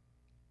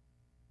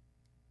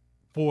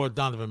for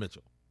Donovan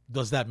Mitchell?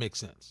 Does that make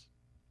sense?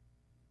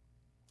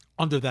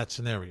 Under that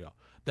scenario,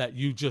 that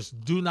you just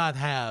do not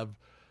have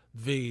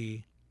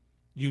the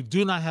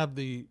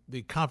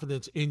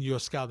confidence in your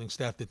scouting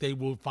staff that they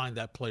will find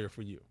that player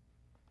for you.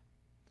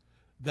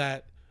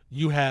 That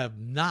you have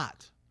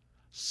not,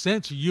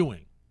 since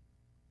Ewing,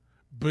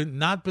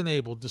 not been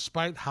able,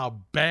 despite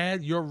how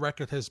bad your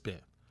record has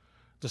been,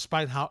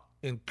 despite how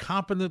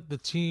incompetent the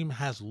team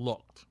has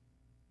looked,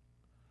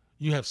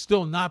 you have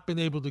still not been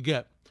able to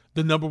get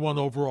the number 1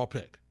 overall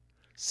pick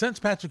since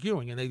Patrick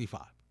Ewing in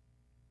 85.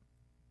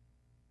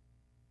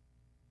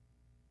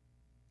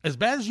 As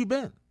bad as you've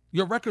been,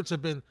 your records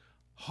have been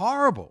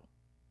horrible,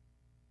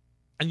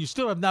 and you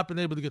still have not been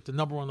able to get the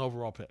number 1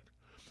 overall pick.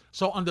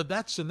 So under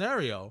that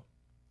scenario,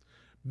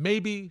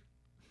 maybe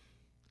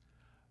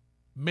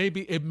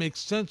it makes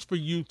sense for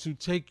you to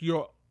take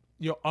your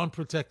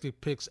unprotected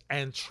picks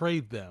and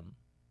trade them.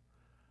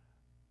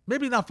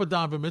 Maybe not for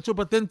Donovan Mitchell,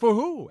 but then for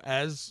who?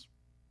 As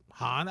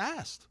Han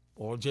asked,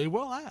 or Jay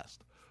Will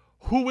asked.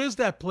 Who is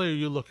that player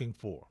you're looking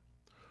for?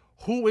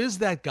 Who is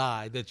that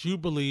guy that you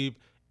believe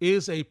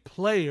is a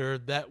player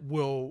that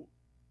will,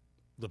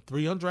 the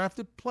 3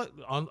 undrafted,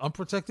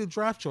 unprotected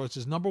draft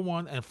choices, number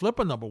 1, and flip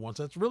a number 1,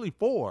 so that's really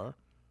 4.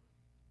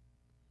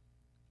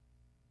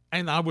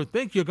 And I would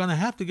think you're going to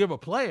have to give a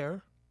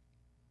player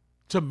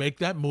to make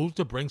that move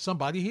to bring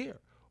somebody here.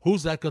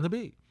 Who's that going to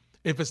be?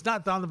 If it's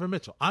not Donovan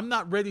Mitchell, I'm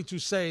not ready to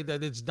say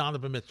that it's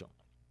Donovan Mitchell.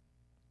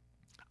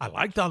 I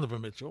like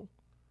Donovan Mitchell,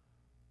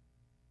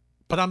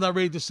 but I'm not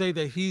ready to say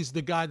that he's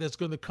the guy that's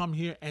going to come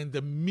here and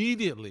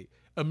immediately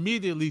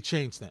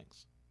change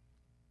things.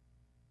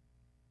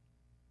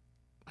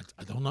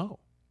 I don't know.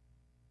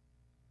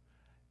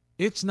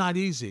 It's not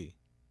easy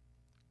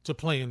to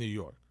play in New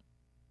York.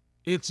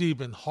 It's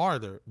even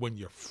harder when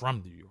you're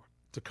from New York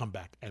to come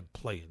back and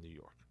play in New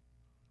York.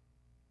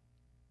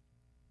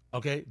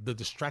 Okay? The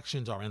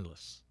distractions are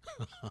endless.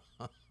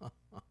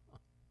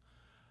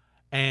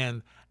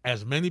 And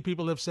as many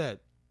people have said,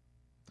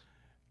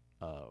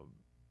 the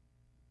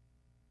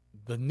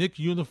Knick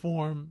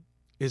uniform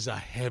is a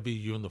heavy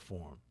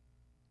uniform.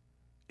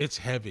 It's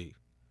heavy.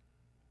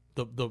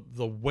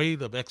 The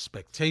weight of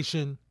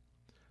expectation,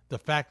 the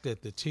fact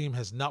that the team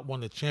has not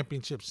won a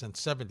championship since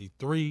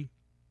 73,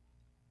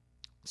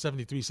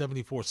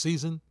 74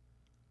 season,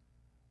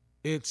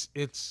 it's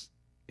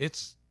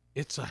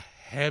a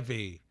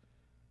heavy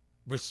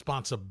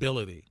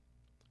responsibility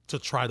to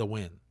try to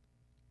win.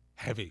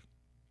 Heavy.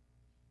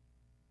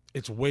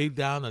 It's weighed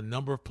down a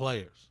number of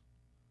players.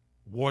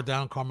 Wore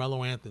down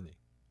Carmelo Anthony.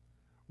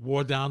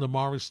 Wore down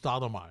Amari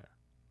Stoudemire.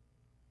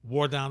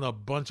 Wore down a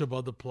bunch of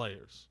other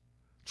players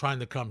trying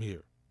to come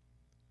here.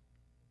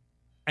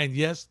 And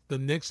yes, the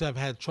Knicks have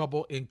had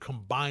trouble in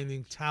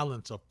combining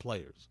talents of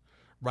players,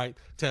 right?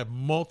 To have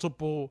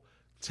multiple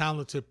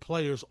talented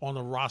players on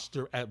a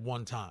roster at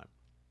one time.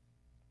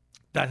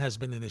 That has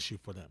been an issue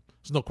for them.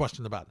 There's no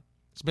question about it.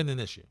 It's been an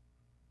issue.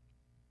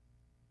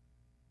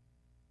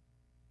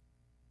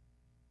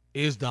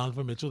 Is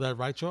Donovan Mitchell that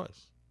right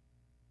choice?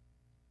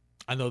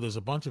 I know there's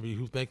a bunch of you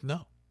who think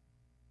no.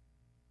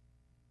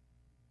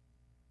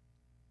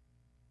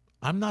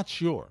 I'm not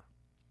sure.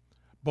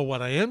 But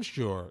what I am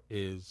sure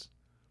is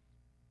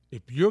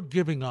if you're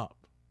giving up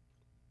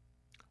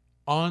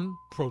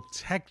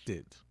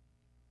unprotected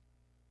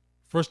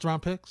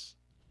first-round picks,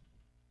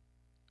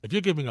 if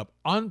you're giving up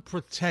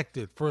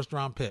unprotected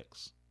first-round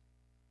picks,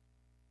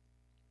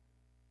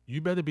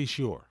 you better be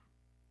sure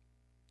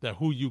that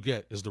who you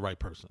get is the right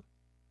person.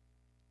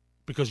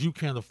 Because you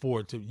can't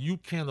afford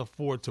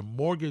to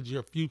mortgage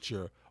your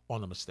future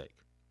on a mistake.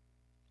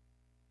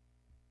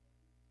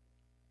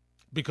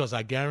 Because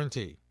I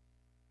guarantee,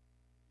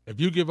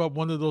 if you give up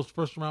one of those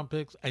first-round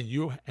picks and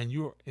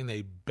you're in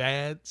a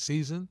bad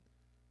season,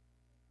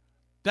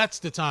 that's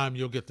the time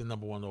you'll get the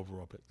number 1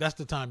 overall pick. That's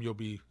the time you'll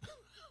be.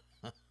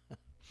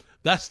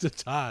 That's the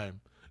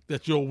time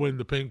that you'll win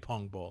the ping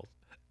pong balls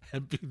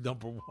and be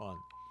number 1.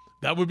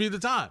 That would be the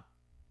time.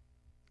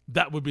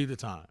 That would be the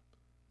time.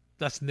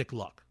 That's Nick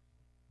Luck.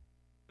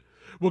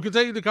 We'll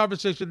continue the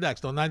conversation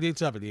next on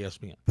 98.7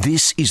 ESPN.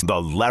 This is the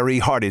Larry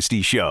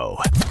Hardesty Show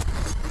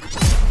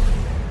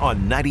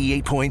on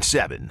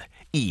 98.7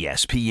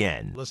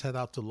 ESPN. Let's head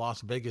out to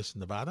Las Vegas,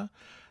 Nevada.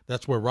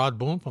 That's where Rod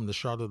Boone from the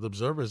Charlotte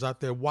Observer is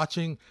out there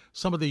watching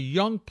some of the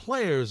young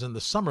players in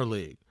the Summer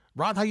League.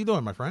 Rod, how you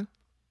doing, my friend?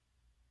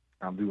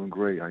 I'm doing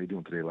great. How you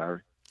doing today, Larry?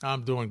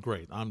 I'm doing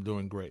great.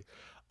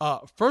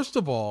 First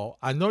of all,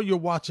 I know you're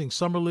watching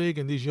Summer League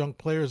and these young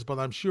players, but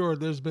I'm sure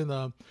there's been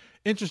an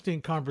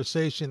interesting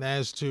conversation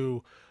as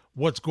to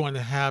what's going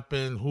to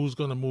happen, who's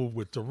going to move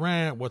with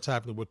Durant, what's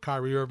happening with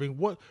Kyrie Irving.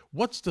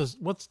 What's the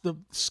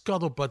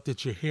scuttlebutt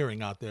that you're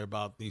hearing out there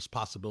about these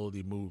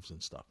possibility moves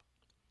and stuff?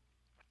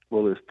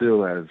 Well, it's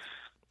still as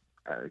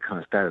kind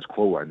of status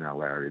quo right now,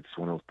 Larry. It's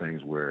one of those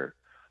things where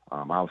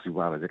obviously a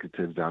lot of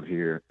executives out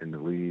here in the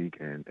league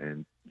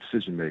and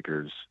decision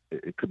makers,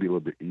 it could be a little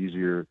bit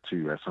easier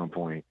to, at some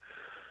point,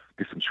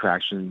 get some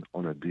traction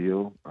on a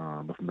deal.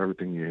 But from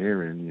everything you're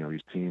hearing,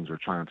 these teams are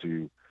trying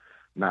to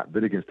not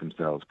bid against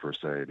themselves per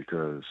se,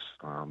 because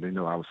they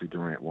know obviously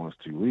Durant wants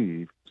to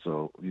leave.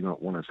 So you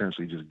don't want to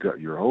essentially just gut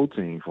your whole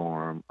team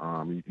for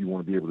him. You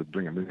want to be able to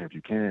bring him in if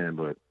you can,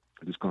 but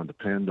it's just going to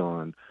depend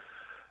on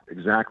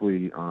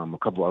exactly a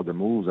couple of other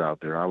moves out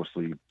there.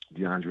 Obviously,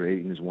 DeAndre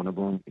Ayton is one of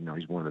them.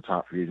 He's one of the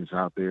top free agents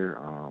out there.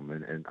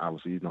 And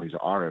obviously, he's an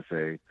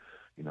RFA.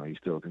 He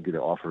still can get an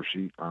offer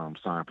sheet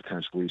signed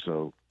potentially.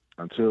 So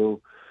until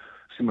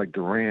it seems like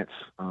Durant's,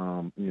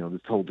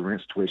 this whole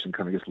Durant situation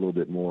kind of gets a little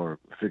bit more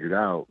figured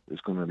out,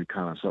 it's going to be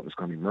kind of something that's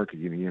going to be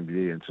murky in the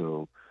NBA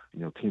until,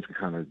 teams can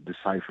kind of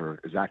decipher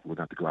exactly what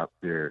they have to go out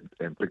there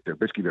and pick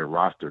basically their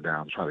roster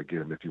down to try to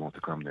get him if he wants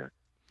to come there.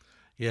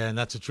 Yeah, and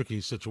that's a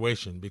tricky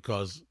situation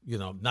because,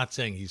 not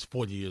saying he's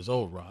 40 years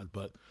old, Rod,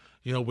 but,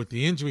 with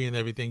the injury and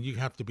everything, you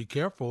have to be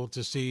careful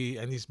to see,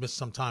 and he's missed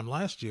some time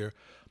last year.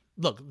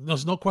 Look,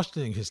 there's no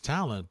questioning his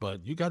talent,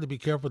 but you got to be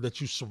careful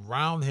that you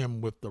surround him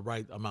with the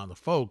right amount of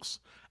folks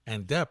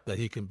and depth that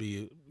he can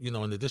be, in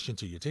addition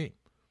to your team.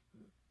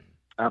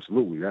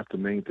 Absolutely. That's the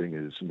main thing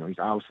is, he's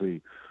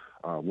obviously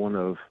one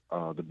of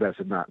the best,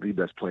 if not the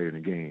best player in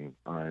the game.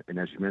 And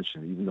as you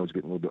mentioned, even though he's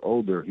getting a little bit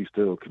older, he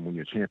still can win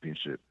you a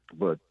championship.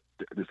 But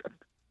at the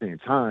same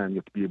time, you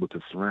have to be able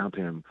to surround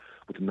him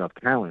with enough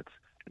talent.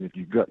 And if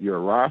you gut your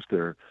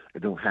roster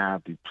and don't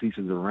have the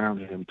pieces around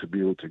him to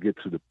be able to get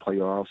to the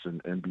playoffs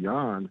and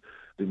beyond,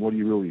 then what are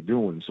you really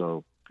doing?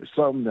 So it's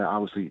something that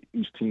obviously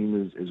each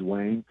team is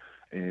weighing.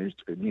 And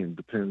again,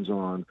 depends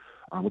on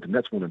what the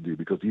Nets want to do,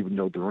 because even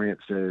though Durant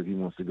says he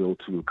wants to go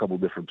to a couple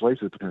different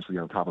places, potentially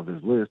on top of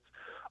his list,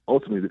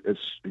 ultimately it's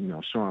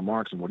Sean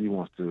Marks and what he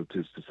wants to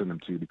send him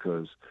to,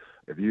 because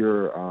if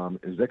you're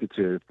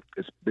executive,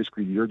 it's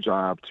basically your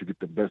job to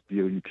get the best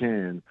deal you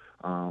can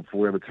for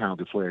whatever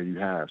talented player you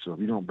have. So if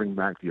you don't bring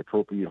back the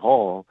appropriate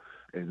haul,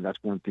 and that's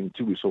one thing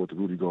too, we saw with the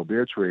Rudy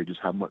Gobert trade, just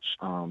how much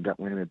that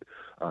landed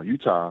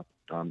Utah.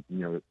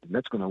 The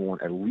Nets going to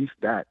want at least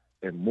that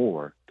and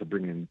more to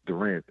bring in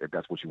Durant if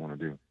that's what you want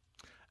to do.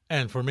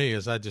 And for me,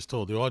 as I just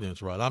told the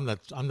audience, Rod,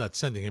 I'm not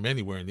sending him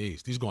anywhere in the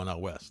East. He's going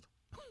out West.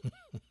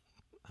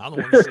 I don't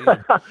want to see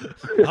him.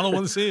 I don't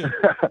want to see him.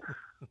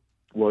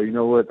 Well, you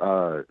know what?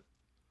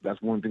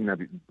 That's one thing that,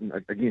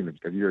 again,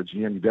 if you're a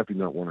GM, you definitely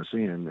don't want to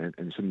see him. And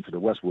send him to the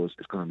West,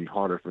 it's going to be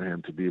harder for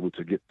him to be able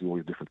to get through all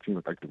the different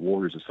teams like the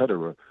Warriors, et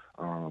cetera.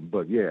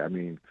 But, yeah, I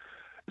mean,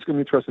 it's going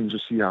to be interesting to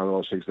just see how it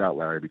all shakes out,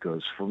 Larry,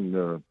 because from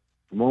the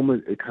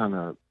moment it kind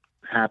of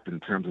happened in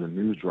terms of the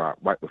news drop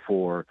right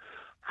before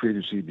free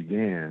agency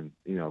began,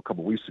 a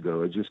couple of weeks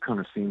ago, it just kind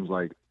of seems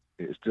like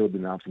it's still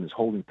been obviously this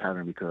holding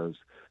pattern, because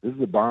this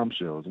is a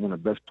bombshell. It's one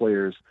of the best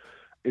players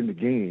in the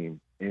game,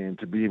 and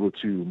to be able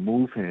to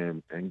move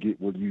him and get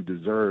what you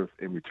deserve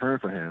in return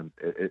for him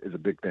is a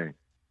big thing.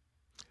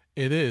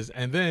 It is.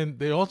 And then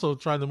they also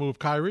trying to move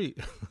Kyrie.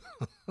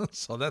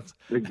 So that's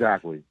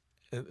exactly.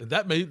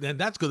 That's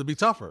going to be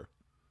tougher.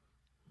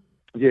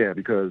 Yeah,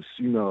 because,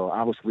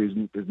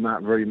 obviously there's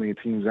not very many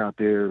teams out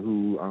there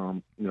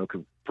who,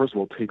 could, first of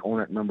all, take on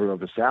that number of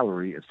the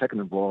salary. And second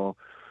of all,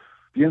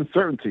 the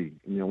uncertainty.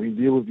 When you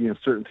deal with the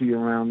uncertainty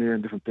around there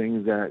and different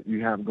things that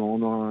you have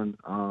going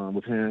on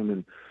with him,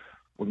 and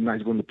whether or not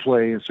he's going to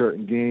play in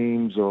certain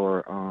games,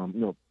 or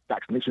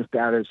vaccination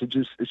status, it's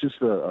just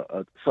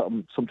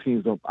something some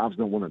teams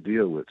obviously don't want to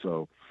deal with.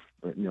 So,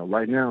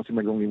 right now it seems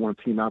like only one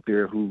team out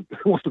there who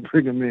wants to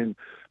bring him in,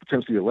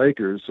 potentially the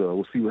Lakers. So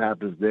we'll see what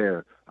happens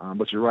there.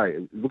 But you're right.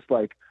 It looks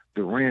like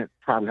Durant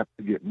probably has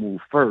to get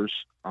moved first,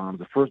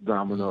 the first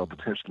domino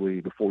potentially,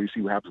 before you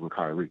see what happens with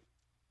Kyrie.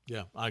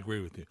 Yeah, I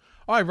agree with you.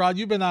 All right, Rod,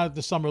 you've been out at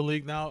the Summer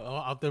League now,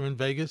 out there in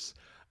Vegas.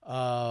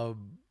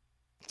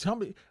 Tell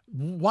me,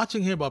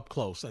 watching him up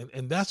close,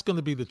 and that's going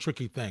to be the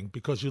tricky thing,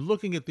 because you're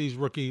looking at these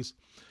rookies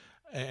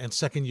and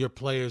second-year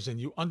players, and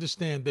you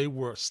understand they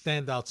were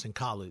standouts in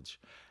college.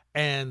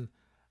 And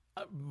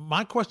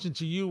my question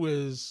to you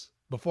is,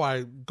 before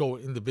I go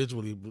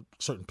individually with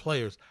certain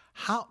players,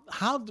 how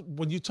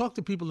when you talk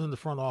to people in the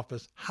front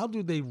office, how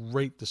do they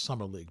rate the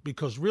Summer League?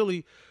 Because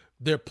really,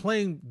 they're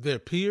playing their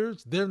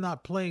peers. They're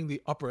not playing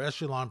the upper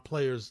echelon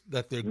players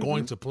that they're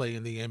going to play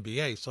in the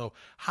NBA. So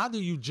how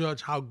do you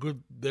judge how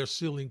good their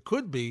ceiling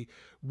could be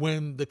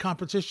when the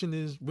competition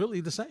is really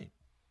the same?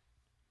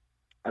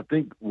 I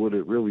think what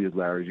it really is,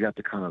 Larry, is you have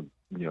to kind of,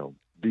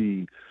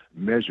 be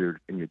measured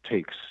in your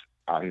takes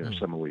out here in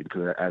Summer League,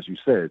 because as you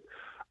said,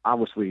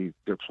 obviously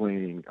they're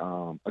playing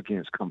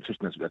against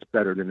competition that's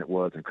better than it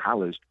was in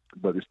college,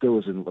 but it still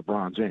isn't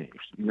LeBron James.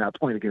 You're not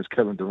playing against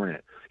Kevin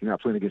Durant. You're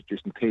not playing against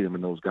Jason Tatum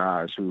and those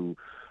guys who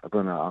are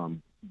going to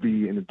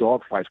be in the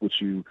dogfights with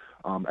you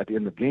at the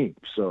end of the game.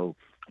 So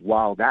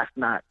while that's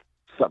not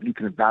something you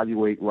can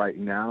evaluate right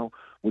now,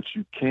 what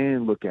you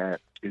can look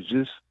at is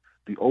just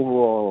the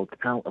overall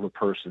talent of a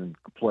person,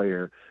 a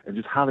player, and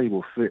just how they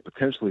will fit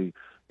potentially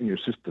in your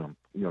system.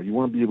 You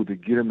want to be able to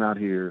get them out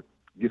here,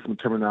 get some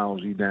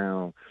terminology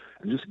down,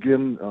 and just get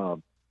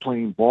them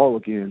playing ball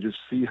again, just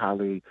see how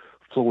they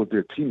flow with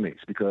their teammates,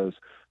 because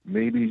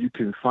maybe you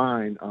can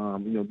find,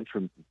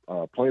 different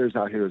players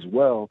out here as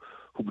well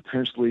who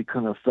potentially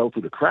kind of fell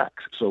through the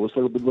cracks. So it's a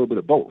little bit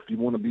of both. You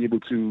want to be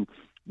able to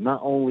not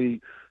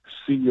only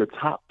see your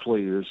top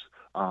players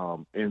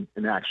in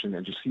action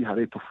and just see how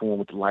they perform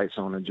with the lights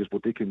on and just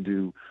what they can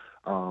do,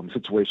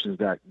 situations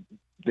that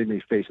they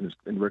may face in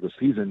the regular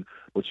season,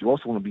 but you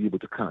also want to be able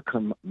to kind of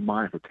come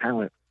mine for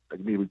talent that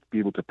you be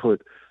able to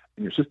put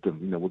in your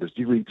system, with this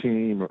G League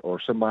team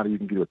or somebody you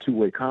can get a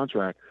two-way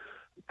contract.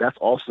 That's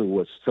also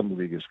what Summer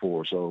League is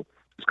for. So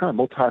it's kind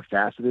of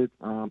multifaceted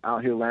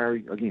out here,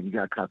 Larry. Again, you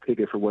got to kind of take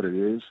it for what it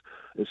is.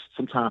 It's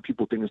sometimes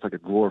people think it's like a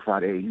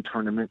glorified AAU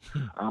tournament,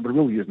 but it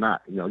really is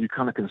not. You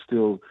kind of can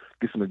still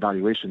get some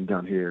evaluation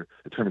done here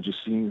in terms of just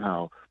seeing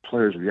how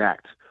players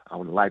react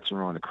when the lights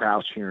are on, the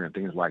crowd's cheering, and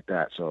things like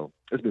that. So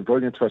it's been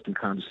very interesting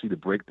kind of to see the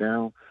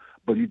breakdown,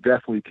 but you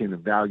definitely can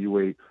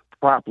evaluate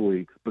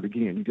properly. But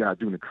again, you got to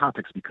do it in the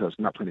context, because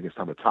you're not playing against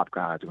some of the top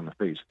guys you're going to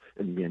face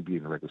in the NBA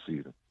in the regular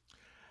season.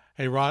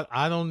 Hey, Rod,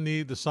 I don't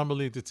need the Summer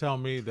League to tell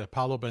me that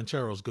Paolo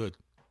Banchero's good.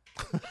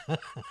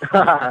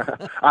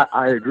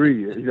 I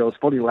agree. It's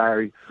funny,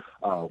 Larry.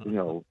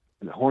 The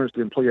Hornets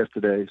didn't play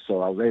yesterday, so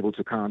I was able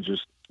to kind of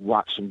just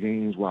watch some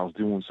games while I was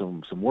doing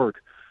some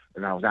work,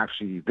 and I was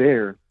actually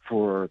there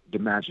for the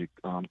Magic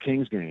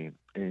Kings game,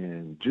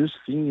 and just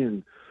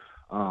seeing,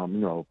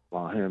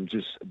 him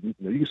just, you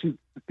can see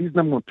he's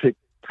number one pick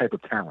type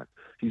of talent.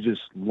 He's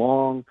just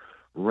long,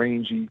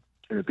 rangy,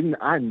 and the thing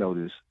that I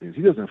noticed is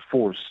he doesn't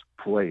force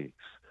plays.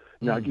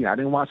 Now, again, I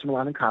didn't watch him a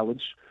lot in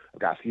college. I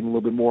got to see him a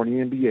little bit more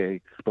in the NBA.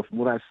 But from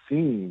what I've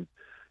seen,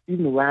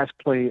 even the last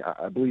play,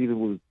 I believe it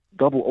was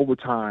double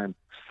overtime,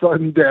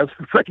 sudden death,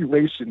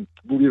 regulation,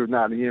 believe it or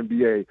not, in the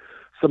NBA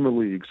Summer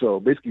League. So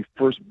basically,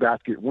 first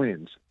basket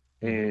wins.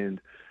 And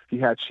he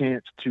had a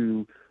chance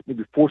to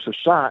maybe force a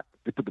shot.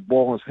 They put the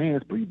ball in his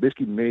hands, but he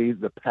basically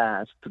made the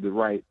pass to the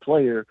right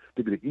player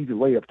to be the easy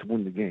layup to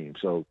win the game.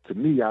 So to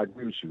me, I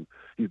agree with you.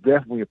 He's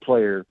definitely a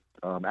player.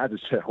 As is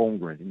Chet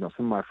Holmgren. Some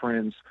of my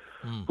friends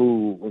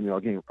who,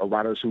 again,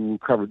 writers who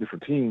cover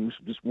different teams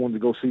just wanted to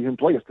go see him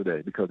play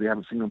yesterday because they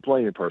haven't seen him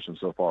play in person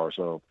so far.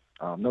 So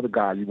another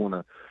guy you want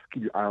to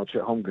keep your eye on,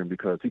 Chet Holmgren,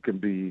 because he can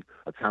be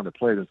a talented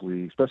player in this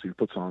league, especially if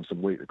he puts on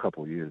some weight in a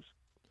couple of years.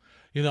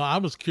 I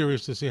was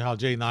curious to see how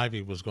Jaden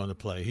Ivey was going to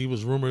play. He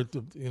was rumored,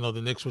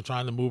 the Knicks were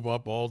trying to move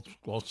up all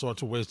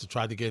sorts of ways to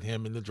try to get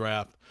him in the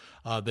draft.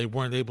 They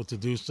weren't able to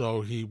do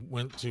so. He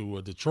went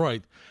to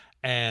Detroit.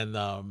 And,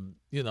 I'm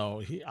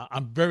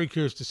very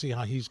curious to see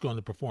how he's going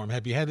to perform.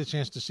 Have you had a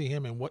chance to see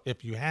him? And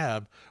if you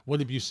have, what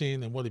have you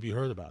seen and what have you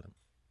heard about him?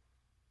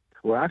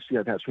 Well, actually,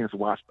 I got a chance to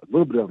watch a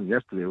little bit of him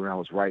yesterday when I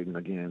was writing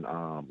again,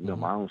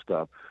 my own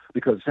stuff,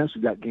 because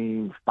essentially that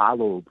game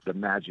followed the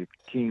Magic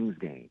Kings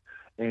game.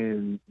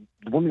 And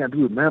the one thing I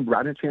do remember,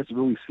 I didn't have a chance to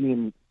really see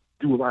him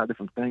do a lot of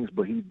different things,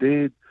 but he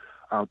did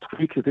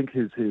tweak, I think,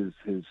 his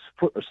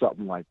foot or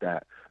something like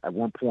that. At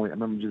one point, I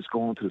remember just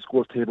going to the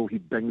scores table. He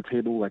banged the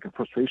table like in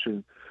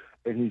frustration,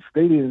 and he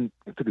stayed in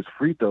and took his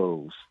free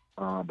throws.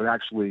 But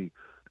actually,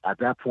 at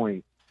that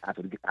point,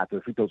 after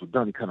the free throws were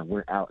done, he kind of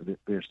went out and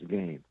finished the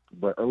game.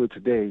 But earlier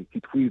today, he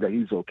tweeted that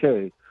he's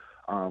okay,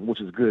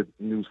 which is good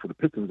news for the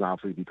Pistons,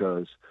 obviously,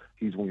 because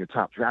he's one of your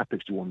top draft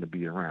picks you want to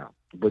be around.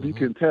 But you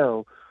can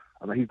tell,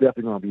 he's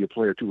definitely going to be a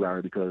player too,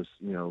 Larry, because,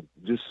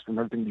 just from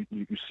everything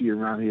you see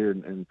around here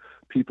and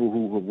people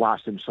who have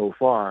watched him so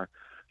far,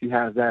 he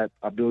has that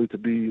ability to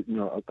be,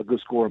 a good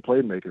scorer and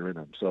playmaker in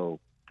him. So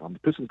the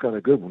Pistons got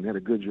a good one. They had a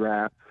good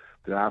draft.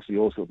 They obviously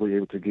also were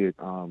able to get,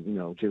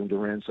 Jalen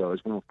Duren. So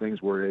it's one of those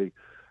things where they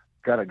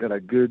got a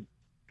good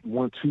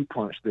 1-2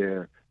 punch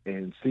there.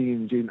 And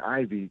seeing Jaden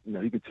Ivey,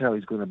 you can tell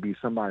he's going to be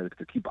somebody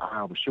to keep an eye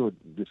on for sure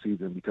this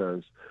season,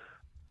 because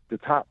the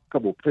top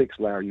couple of picks,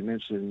 Larry, you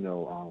mentioned,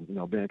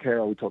 Ben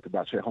Carroll, we talked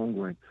about Chet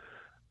Holmgren.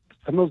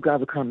 Some of those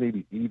guys are kind of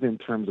maybe even in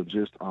terms of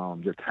just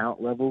their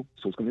talent level.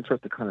 So it's going to be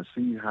interesting to kind of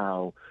see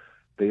how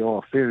they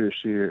all fare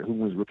this year, who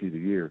wins Rookie of the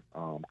Year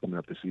coming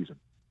up this season.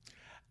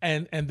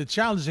 And the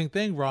challenging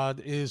thing, Rod,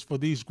 is for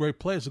these great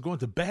players to go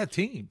into bad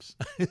teams.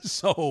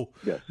 So,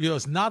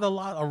 it's not a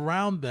lot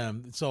around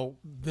them. So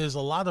there's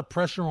a lot of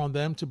pressure on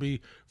them to be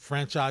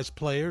franchise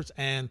players.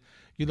 And,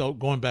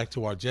 going back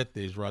to our Jet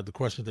days, Rod, the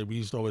question that we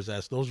used to always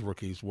ask those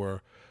rookies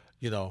were,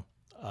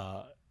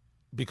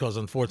 because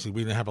unfortunately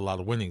we didn't have a lot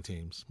of winning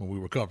teams when we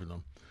were covering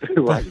them.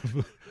 Right.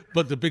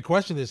 But the big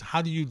question is,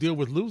 how do you deal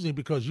with losing?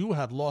 Because you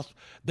have lost.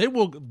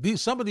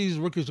 Some of these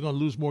rookies are going to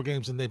lose more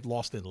games than they've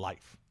lost in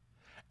life.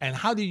 And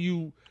how do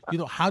you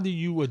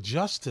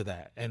adjust to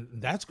that? And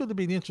that's going to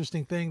be the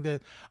interesting thing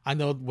that I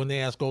know when they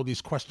ask all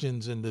these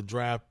questions in the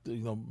draft,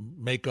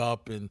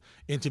 makeup and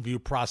interview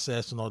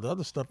process and all the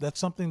other stuff. That's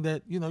something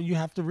that, you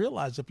have to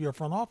realize if you're a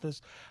front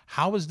office.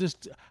 How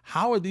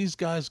are these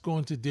guys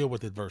going to deal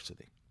with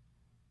adversity?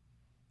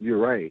 You're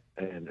right.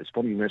 And it's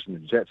funny you mentioned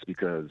the Jets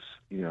because,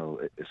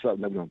 it's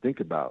something that we don't think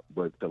about.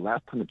 But the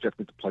last time the Jets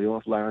went to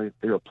playoffs, Larry,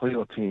 they were a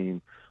playoff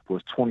team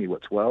was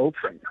 2012?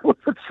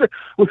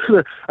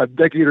 was a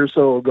decade or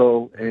so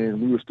ago, and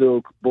we were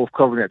still both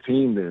covering that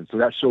team then. So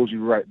that shows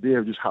you right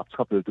there just how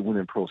tough it is to win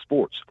in pro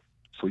sports.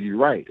 So you're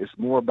right. It's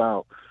more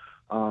about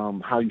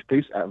how you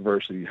face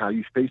adversity, how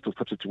you face those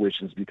tough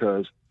situations,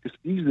 because it's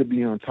easy to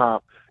be on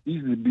top,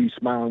 easy to be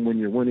smiling when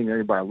you're winning,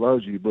 everybody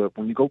loves you. But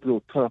when you go through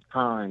those tough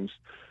times,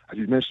 as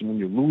you mentioned, when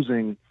you're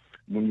losing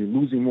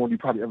more than you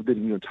probably ever did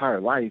in your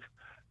entire life,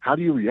 how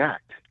do you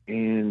react?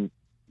 And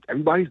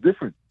everybody's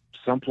different.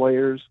 Some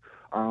players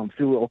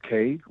feel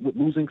okay with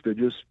losing because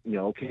they're just,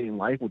 okay in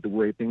life with the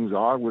way things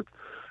are with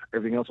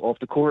everything else off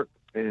the court.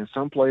 And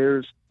some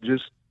players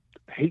just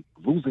hate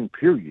losing,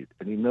 period.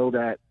 And they know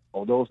that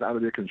although it's out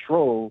of their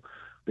control,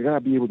 they got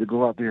to be able to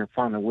go out there and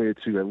find a way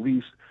to at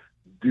least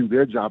do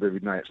their job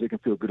every night so they can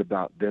feel good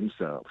about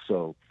themselves.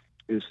 So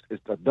it's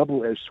a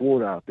double-edged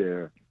sword out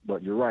there.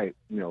 But you're right,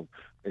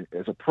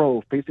 as a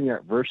pro, facing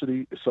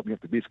adversity is something you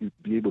have to basically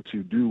be able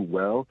to do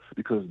well,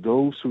 because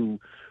those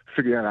who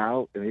figure that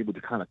out and are able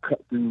to kind of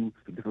cut through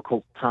the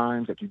difficult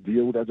times that you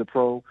deal with as a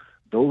pro,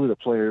 those are the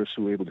players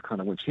who are able to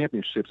kind of win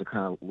championships and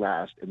kind of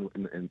last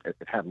and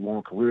have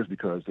long careers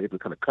because they're able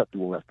to kind of cut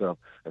through all that stuff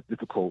that's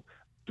difficult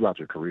throughout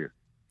your career.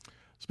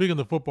 Speaking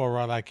of football,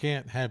 Rod, I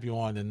can't have you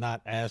on and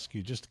not ask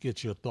you just to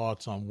get your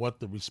thoughts on what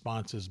the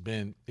response has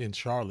been in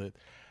Charlotte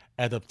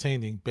at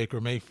obtaining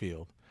Baker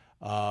Mayfield.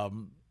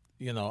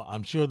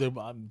 I'm sure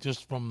that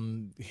just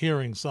from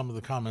hearing some of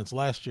the comments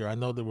last year, I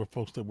know there were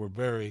folks that were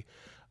very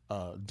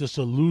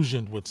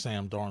disillusioned with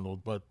Sam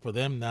Darnold, but for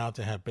them now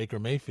to have Baker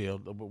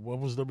Mayfield, what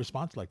was the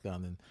response like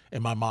down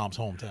in my mom's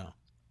hometown?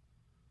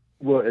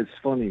 Well, it's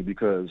funny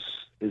because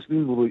it's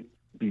usually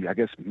I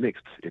guess,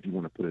 mixed, if you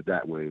want to put it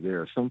that way.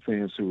 There are some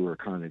fans who are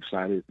kind of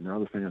excited, and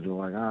other fans are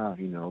like,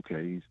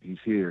 okay, he's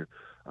here,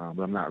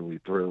 but I'm not really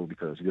thrilled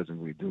because he doesn't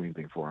really do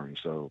anything for me.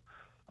 So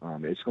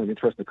it's going to be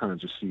interesting to kind of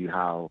just see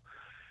how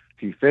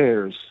he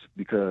fares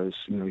because,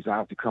 he's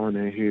obviously coming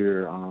in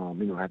here,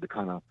 had to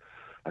kind of,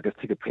 I guess,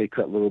 take a pay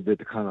cut a little bit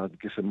to kind of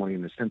get some money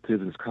in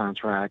incentives in his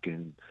contract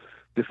and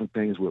different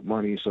things with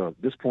money. So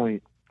at this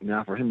point,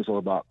 now for him, it's all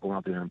about going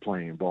out there and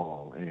playing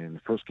ball. And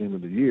the first game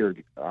of the year,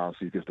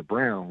 obviously against the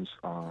Browns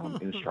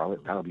in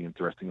Charlotte, that'll be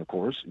interesting, of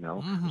course.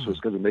 Mm-hmm. So it's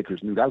because the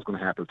makers knew that was going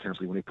to happen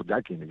potentially when they put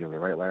that game together,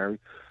 right, Larry?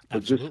 But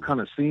Absolutely. just kind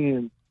of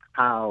seeing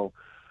how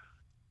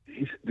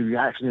the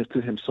reaction is to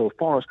him so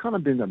far, it's kind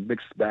of been a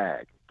mixed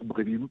bag.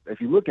 But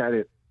if you look at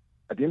it,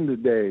 at the end of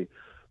the day,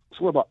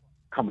 it's all about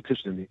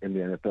competition in the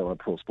NFL and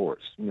pro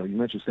sports. You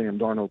mentioned Sam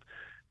Darnold.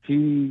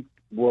 He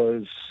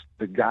was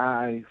the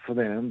guy for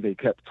them. They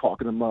kept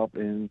talking him up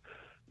in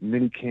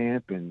mini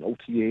camp and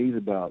OTAs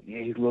about,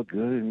 he looked good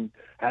and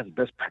has the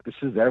best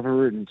practices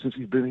ever, and since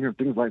he's been here and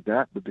things like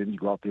that. But then you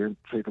go out there and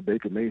trade for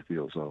Baker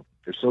Mayfield. So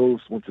it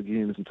shows, once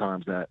again,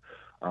 sometimes that,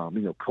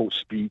 coach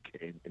speak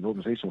and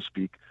organizational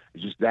speak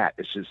is just that.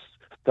 It's just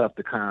stuff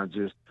to kind of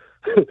just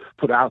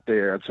put out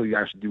there until you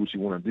actually do what you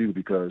want to do,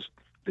 because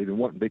they've been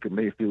wanting Baker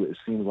Mayfield, it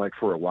seems like,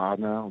 for a while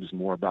now. Just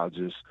more about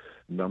just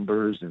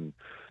numbers and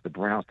the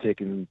Browns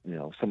taking,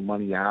 some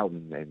money out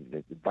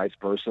and vice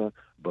versa.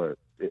 But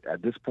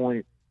at this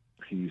point,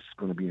 he's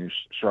going to be in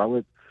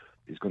Charlotte.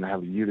 He's going to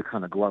have a year to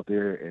kind of go out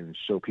there and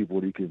show people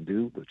what he can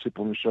do, with a chip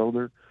on his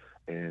shoulder.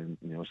 And,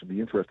 it should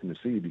be interesting to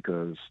see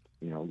because,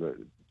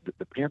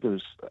 the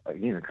Panthers,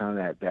 again, are kind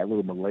of that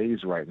little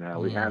malaise right now.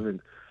 Mm-hmm. They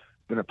haven't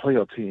been a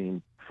playoff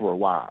team for a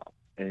while.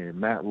 And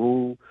Matt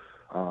Rule,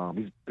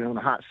 he's been on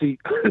the hot seat,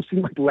 it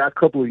seems like the last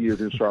couple of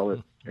years in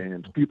Charlotte.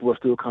 And people are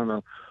still kind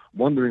of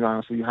wondering,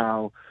 honestly,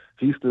 how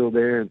he's still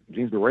there.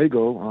 James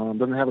Borrego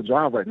doesn't have a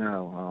job right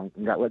now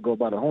and got let go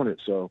by the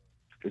Hornets. So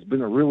it's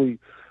been a really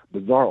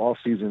bizarre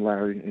offseason,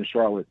 Larry, in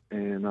Charlotte.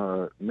 And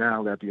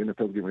now that the NFL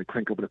is getting ready to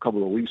crank up in a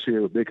couple of weeks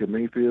here with Baker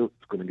Mayfield,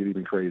 it's going to get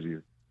even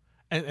crazier.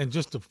 And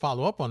just to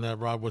follow up on that,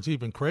 Rob, what's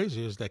even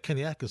crazier is that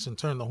Kenny Atkinson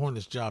turned the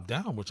Hornets job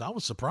down, which I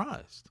was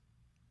surprised.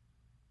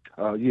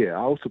 Yeah,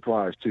 I was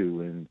surprised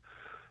too. And,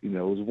 it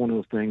was one of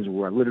those things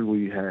where I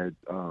literally had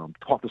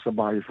talked to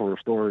somebody for a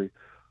story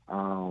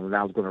and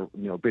I was going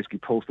to, basically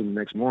post him the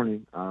next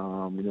morning,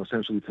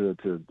 essentially to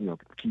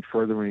keep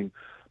furthering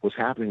what's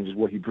happening, just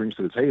what he brings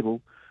to the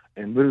table.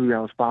 And literally, I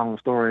was following the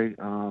story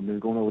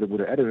and going over it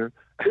with the editor.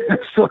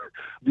 So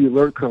the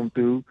alert come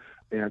through,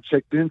 and I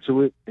checked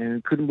into it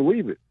and couldn't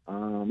believe it. It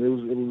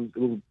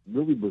was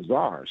really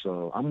bizarre.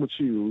 So I'm with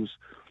you. It was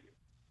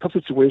a tough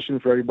situation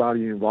for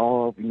everybody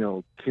involved. You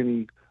know,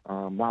 Kenny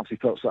obviously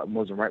felt something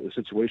wasn't right with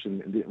the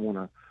situation and didn't want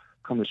to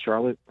come to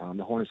Charlotte.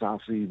 The Hornets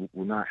obviously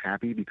were not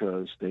happy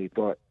because they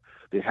thought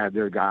they had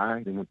their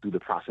guy. They went through the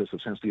process of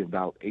essentially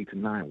about 8 to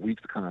 9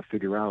 weeks to kind of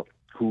figure out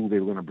who they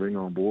were going to bring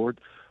on board.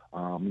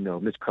 You know,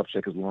 Mitch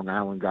Kupchak is a Long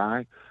Island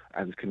guy,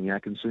 as is Kenny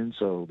Atkinson,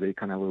 so they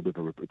kind of had a little bit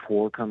of a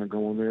rapport kind of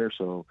going there.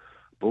 So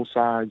both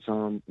sides,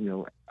 you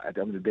know, at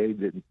the end of the day,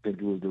 didn't think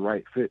it was the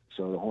right fit.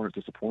 So the Hornets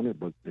disappointed,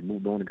 but they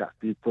moved on and got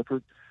Steve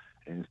Clifford.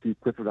 And Steve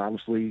Clifford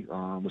obviously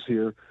was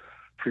here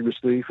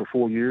previously for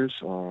 4 years,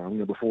 you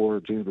know, before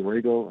James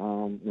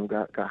Borrego, you know,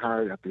 got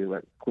hired after they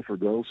let Clifford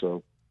go.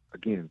 So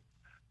again,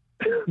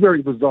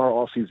 very bizarre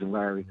offseason,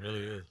 Larry, really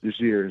is. This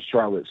year in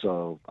Charlotte.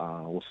 So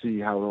we'll see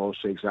how it all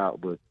shakes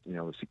out. But, you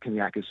know, the Kenny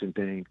Atkinson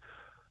thing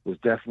was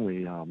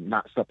definitely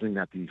not something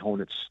that the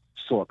Hornets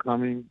saw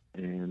coming,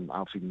 and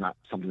obviously not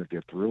something that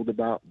they're thrilled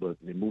about. But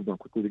they moved on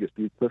quickly to get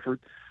Steve Clifford,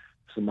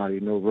 somebody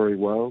they know very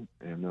well,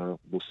 and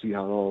we'll see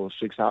how it all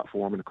shakes out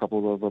for him in a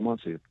couple of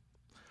months here.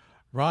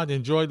 Rod,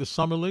 enjoy the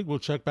summer league. We'll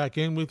check back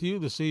in with you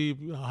to see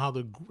how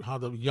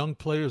the young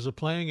players are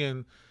playing,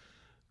 and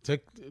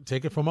take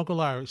it from Uncle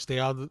Larry. Stay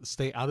out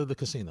of the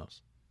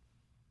casinos.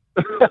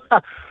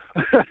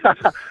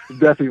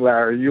 Definitely,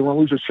 Larry. You want to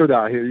lose your shirt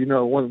out here. You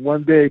know,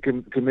 one day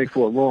can make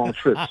for a long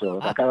trip.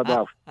 So I got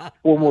about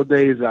 4 more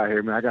days out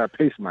here, man. I got to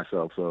pace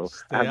myself. So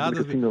I have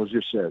the casinos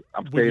just yet.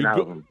 I'm staying out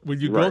of them. When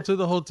you go to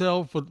the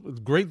hotel for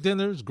great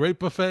dinners, great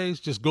buffets,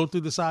 just go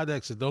through the side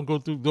exit. Don't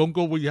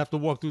go where you have to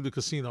walk through the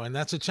casino. And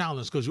that's a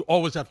challenge because you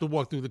always have to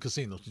walk through the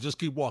casinos. You just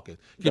keep walking.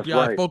 Keep your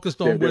eye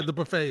focused on where the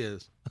buffet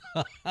is.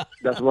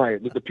 That's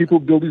right. The people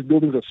who build these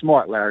buildings are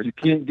smart, Larry. You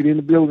can't get in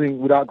the building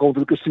without going to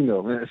the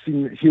casino. Man,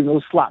 hear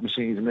those slot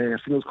machines, man.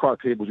 See those card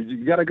tables.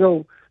 You gotta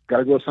go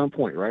at some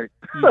point, right?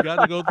 You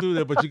gotta go through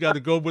there, but you gotta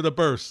go with a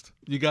burst.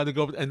 You gotta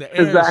go, and the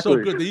air is so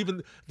good.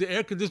 Even the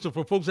air conditioner,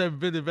 for folks that haven't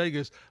been in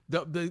Vegas,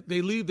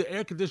 they leave the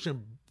air conditioner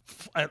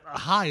at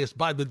highest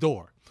by the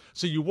door.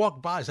 So you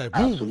walk by, it's like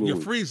boom,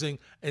 you're freezing,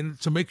 and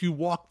to make you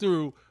walk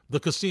through the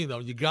casino,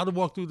 you got to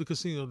walk through the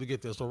casino to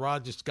get there. So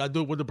Rod, just got to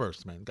do it with a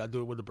burst, man. Got to do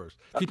it with a burst.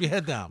 Keep your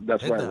head down.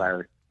 That's right,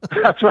 Larry.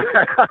 That's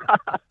right.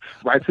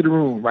 Right to the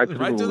room. Right to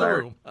the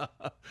room.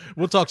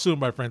 We'll talk soon,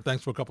 my friend.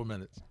 Thanks for a couple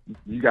minutes.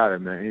 You got it,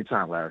 man.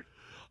 Anytime, Larry.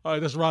 All right,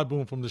 that's Rod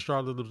Boone from the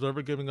Charlotte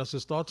Observer giving us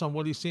his thoughts on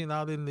what he's seeing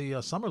out in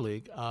the Summer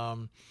League.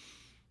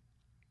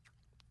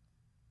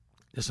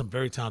 There's some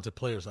very talented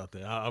players out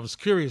there. I was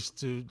curious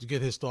to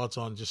get his thoughts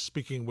on just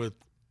speaking with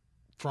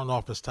front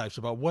office types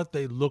about what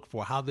they look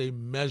for, how they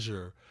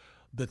measure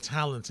the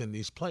talents in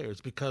these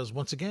players. Because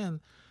once again,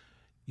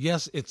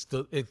 yes, it's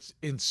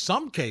in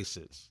some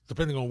cases,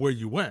 depending on where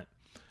you went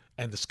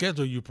and the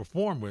schedule you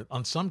perform with,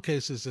 on some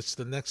cases it's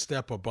the next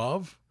step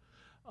above.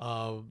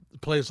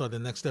 Players are the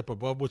next step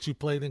above what you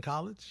played in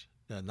college.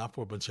 Not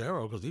for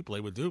Banchero because he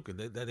played with Duke, and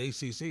that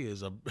ACC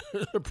is a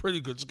pretty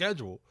good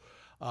schedule.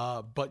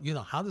 But, you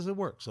know, how does it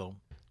work? So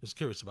just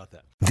curious about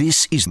that.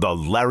 This is the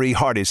Larry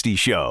Hardesty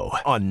Show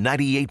on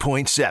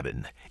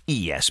 98.7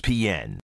 ESPN.